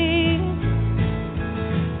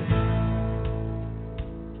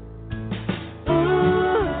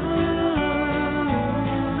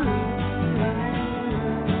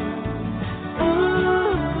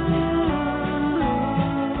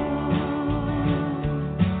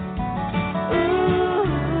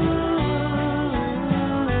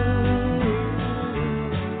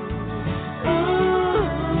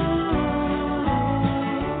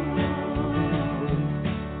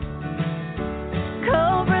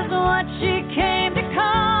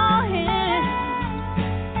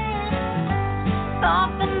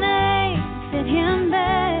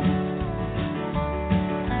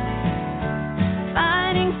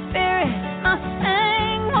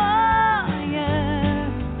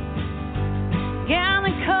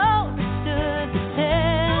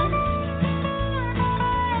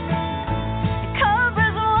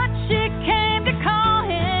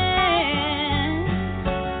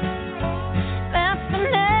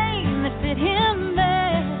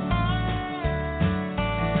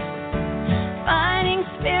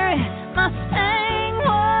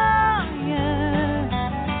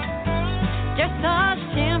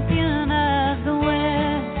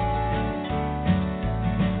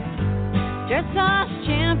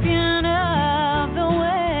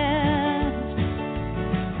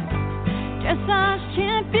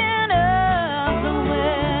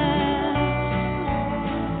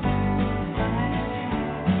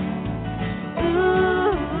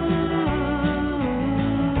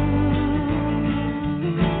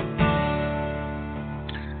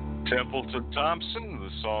 Thompson. The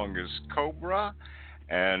song is Cobra.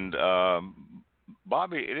 And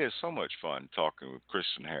Bobby, it is so much fun talking with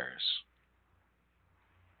Kristyn Harris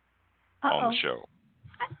on the show.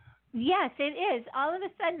 Yes, it is. All of a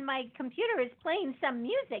sudden, my computer is playing some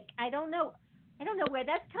music. I don't know where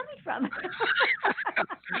that's coming from.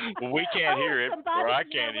 Well, we can't hear it, or I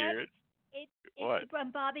can't hear it. It's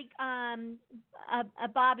from Bobby's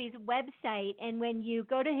website, and when you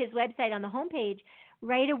go to his website on the homepage,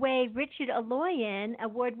 right away, Richard Aloyan,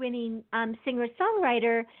 award-winning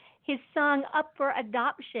singer-songwriter, his song "Up for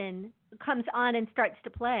Adoption" comes on and starts to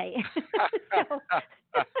play. So,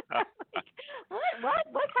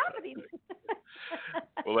 what's happening?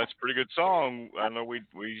 Well, that's a pretty good song. I know we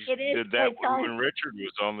did that when Richard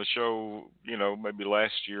was on the show, maybe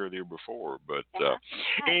last year or the year before. But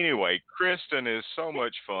anyway, Kristyn is so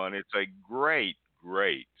much fun. It's a great,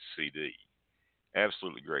 great CD.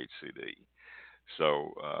 Absolutely great CD.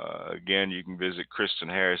 So, again, you can visit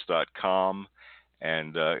KristynHarris.com,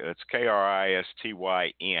 and it's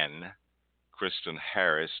Kristyn,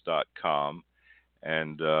 KristynHarris.com.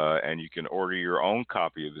 And you can order your own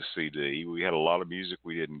copy of the CD. We had a lot of music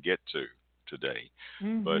we didn't get to today,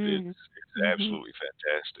 but it's absolutely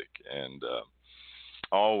fantastic, and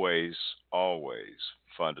always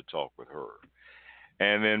fun to talk with her.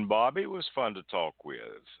 And then Bobby was fun to talk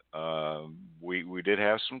with. We did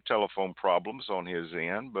have some telephone problems on his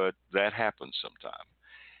end, but that happens sometime.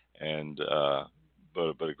 And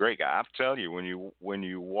but a great guy. I'll tell you, when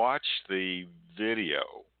you watch the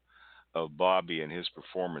video of Bobby and his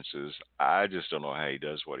performances, I just don't know how he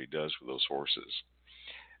does what he does with those horses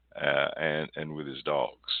and with his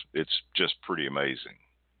dogs. It's just pretty amazing.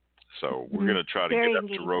 So we're going to try to get up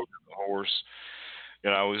to Road to the Horse.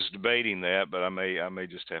 I was debating that, but I may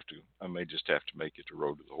just have to make it to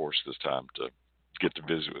Road to the Horse this time to get to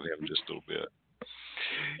visit with him just a little bit.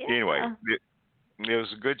 Yeah. Anyway, it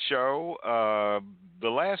was a good show. The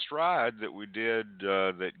last ride that we did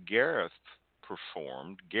that Gareth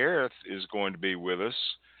performed. Gareth is going to be with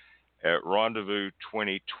us at Rendezvous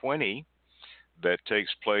 2020 that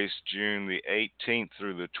takes place June the 18th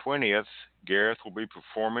through the 20th. Gareth will be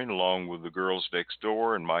performing along with the Girls Next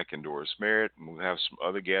Door and Mike and Doris Merritt, and we'll have some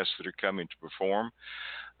other guests that are coming to perform.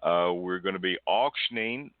 We're going to be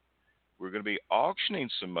auctioning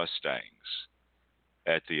some Mustangs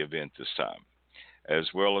at the event this time,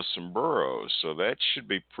 as well as some burros, so that should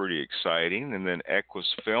be pretty exciting. And then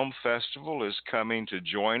Equus Film Festival is coming to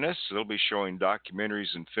join us. They'll be showing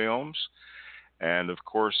documentaries and films. And, of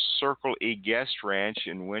course, Circle E Guest Ranch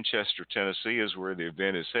in Winchester, Tennessee is where the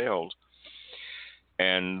event is held.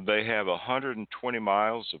 And they have 120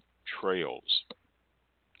 miles of trails.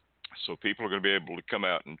 So people are going to be able to come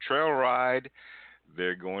out and trail ride.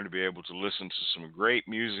 They're going to be able to listen to some great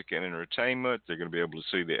music and entertainment. They're going to be able to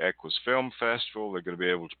see the Equus Film Festival. They're going to be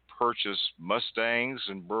able to purchase Mustangs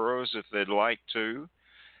and burros if they'd like to.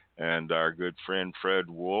 And our good friend Fred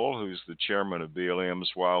Wool, who's the chairman of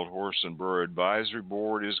BLM's Wild Horse and Burro Advisory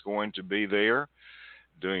Board, is going to be there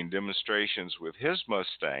doing demonstrations with his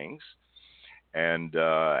Mustangs. And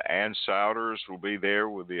Ann Souders will be there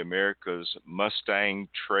with the America's Mustang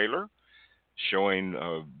trailer, showing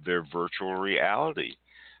their virtual reality.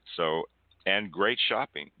 So, and great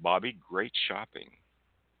shopping. Bobby, great shopping.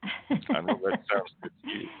 I know that sounds good to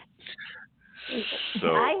you. So,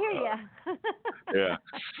 I hear you. yeah.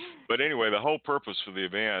 But anyway, the whole purpose for the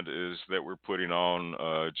event is that we're putting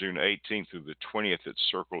on June 18th through the 20th at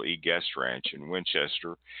Circle E Guest Ranch in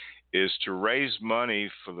Winchester, is to raise money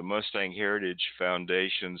for the Mustang Heritage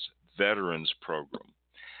Foundation's Veterans Program.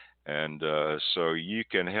 And so you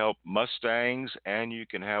can help Mustangs and you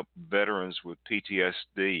can help veterans with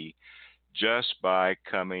PTSD just by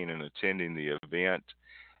coming and attending the event.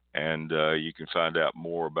 And you can find out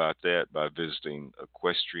more about that by visiting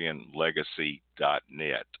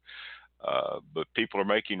equestrianlegacy.net. But people are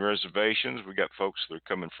making reservations. We got folks that are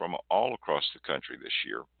coming from all across the country this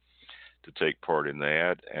year to take part in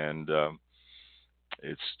that. And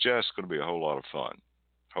it's just going to be a whole lot of fun.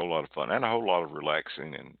 And a whole lot of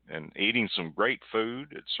relaxing and eating some great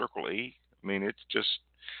food at Circle E. I mean, it's just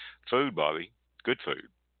food, Bobby. Good food.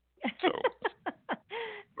 So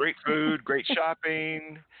great food, great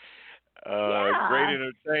shopping, great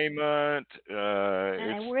entertainment.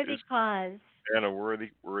 And a worthy cause. And a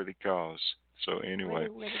worthy cause. So anyway.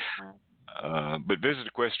 But visit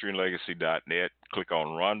equestrianlegacy.net. Click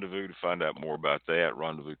on Rendezvous to find out more about that.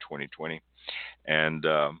 Rendezvous 2020. And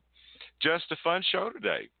just a fun show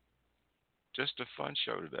today.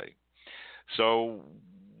 So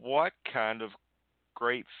what kind of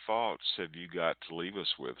great thoughts have you got to leave us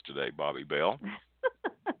with today, Bobbi Bell?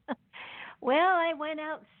 Well, I went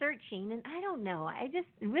out searching, and I don't know. I just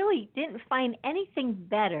really didn't find anything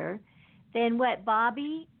better than what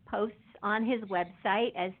Bobby posts on his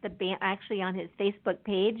website as actually on his Facebook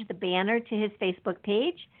page, the banner to his Facebook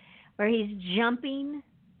page, where he's jumping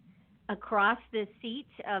across the seat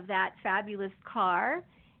of that fabulous car.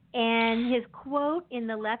 And his quote in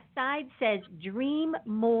the left side says, "Dream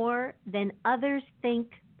more than others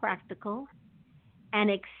think practical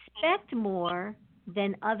and expect more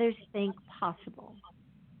than others think possible."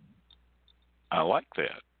 I like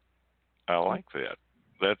that.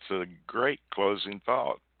 That's a great closing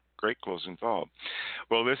thought.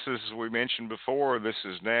 Well, this is, we mentioned before, this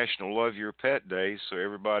is National Love Your Pet Day, so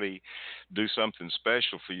everybody do something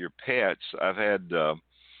special for your pets.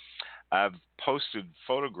 I've posted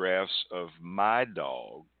photographs of my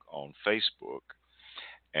dog on Facebook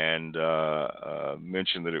and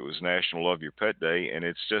mentioned that it was National Love Your Pet Day, and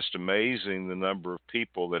it's just amazing the number of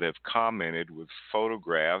people that have commented with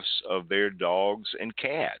photographs of their dogs and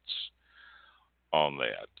cats on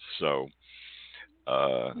that. So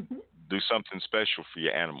do something special for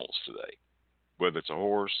your animals today, whether it's a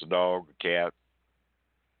horse, a dog, a cat,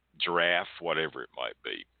 giraffe, whatever it might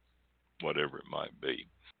be.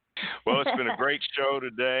 Well, it's been a great show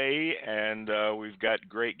today, and we've got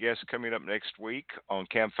great guests coming up next week on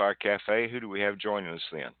Campfire Cafe. Who do we have joining us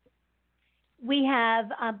then? We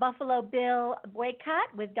have Buffalo Bill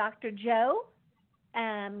Boycott with Dr. Joe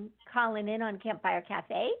calling in on Campfire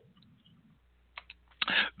Cafe.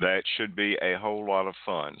 That should be a whole lot of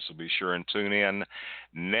fun, so be sure and tune in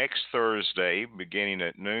next Thursday, beginning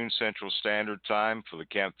at noon Central Standard Time for the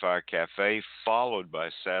Campfire Cafe, followed by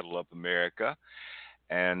Saddle Up America.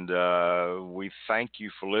 And we thank you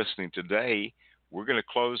for listening today. We're going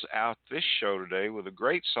to close out this show today with a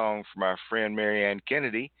great song from our friend Marianne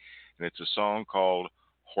Kennedy, and it's a song called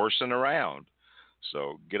Horsing Around.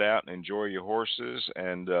 So get out and enjoy your horses,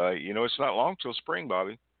 and it's not long till spring,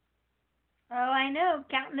 Bobby. Oh, I know.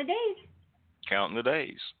 Counting the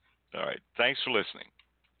days. All right. Thanks for listening.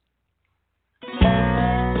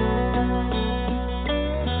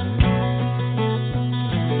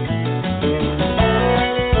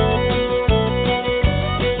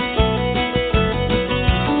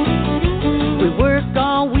 We work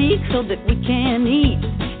all week so that we can eat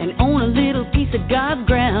and own a little piece of God's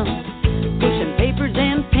ground. Pushing papers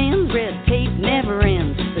and pens, red tape never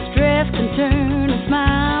ends. The stress can turn a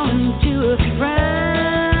smile into a frown.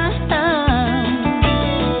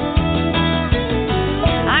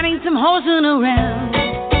 I need some horsing around.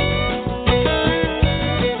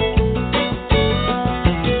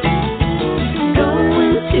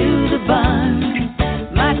 Going to the barn,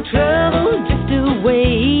 my trouble just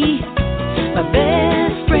away. My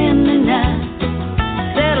best friend and I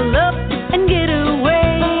settle up and get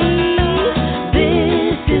away.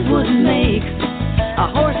 This is what makes a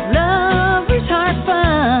horse lover's heart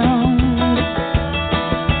found.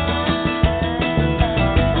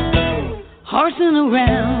 Horsing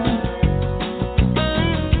around.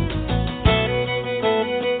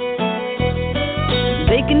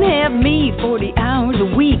 They can have me 40 hours a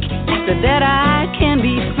a week. After that I can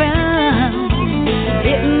be found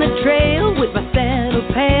hitting the trail with my saddle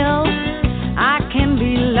pail. I can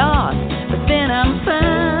be lost, but then I'm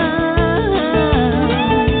found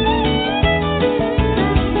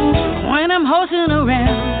when I'm horsing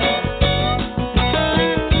around.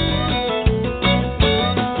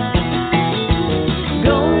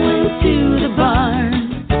 Going to the barn,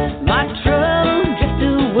 my trouble drift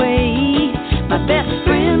away. My best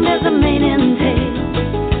friend has a mane and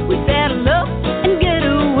tail. We saddle up and get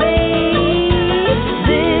away.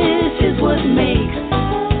 This is what makes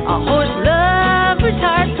a horse lover's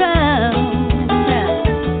heart pound.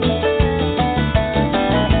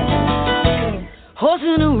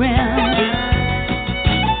 Horsing around.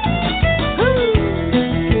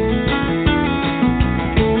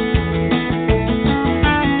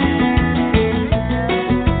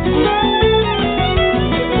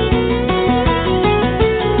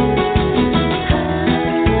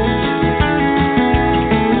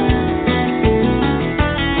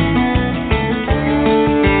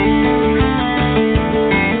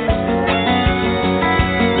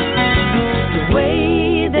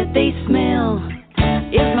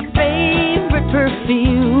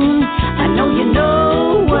 Perfume. I know you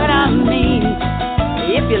know what I mean.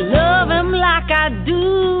 If you love him like I do,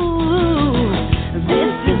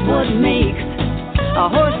 this is what makes a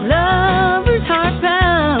horse lover's heart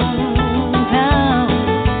pound, pound.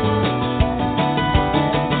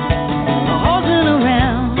 Horsing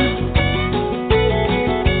around.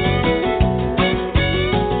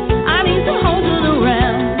 I need some horsing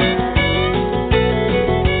around.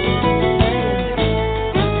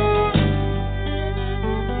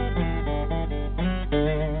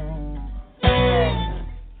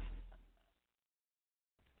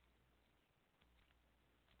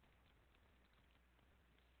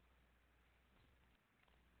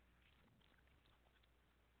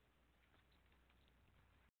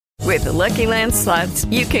 With the Lucky Land Slots,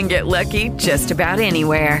 you can get lucky just about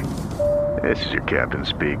anywhere. This is your captain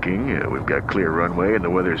speaking. We've got clear runway and the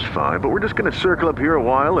weather's fine, but we're just going to circle up here a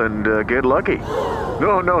while and get lucky.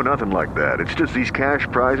 No, nothing like that. It's just these cash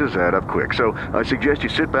prizes add up quick. So I suggest you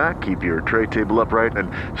sit back, keep your tray table upright, and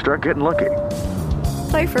start getting lucky.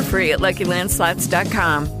 Play for free at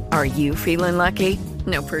LuckyLandSlots.com. Are you feeling lucky?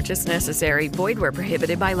 No purchase necessary. Void where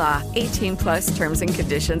prohibited by law. 18+ terms and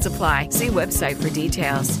conditions apply. See website for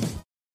details.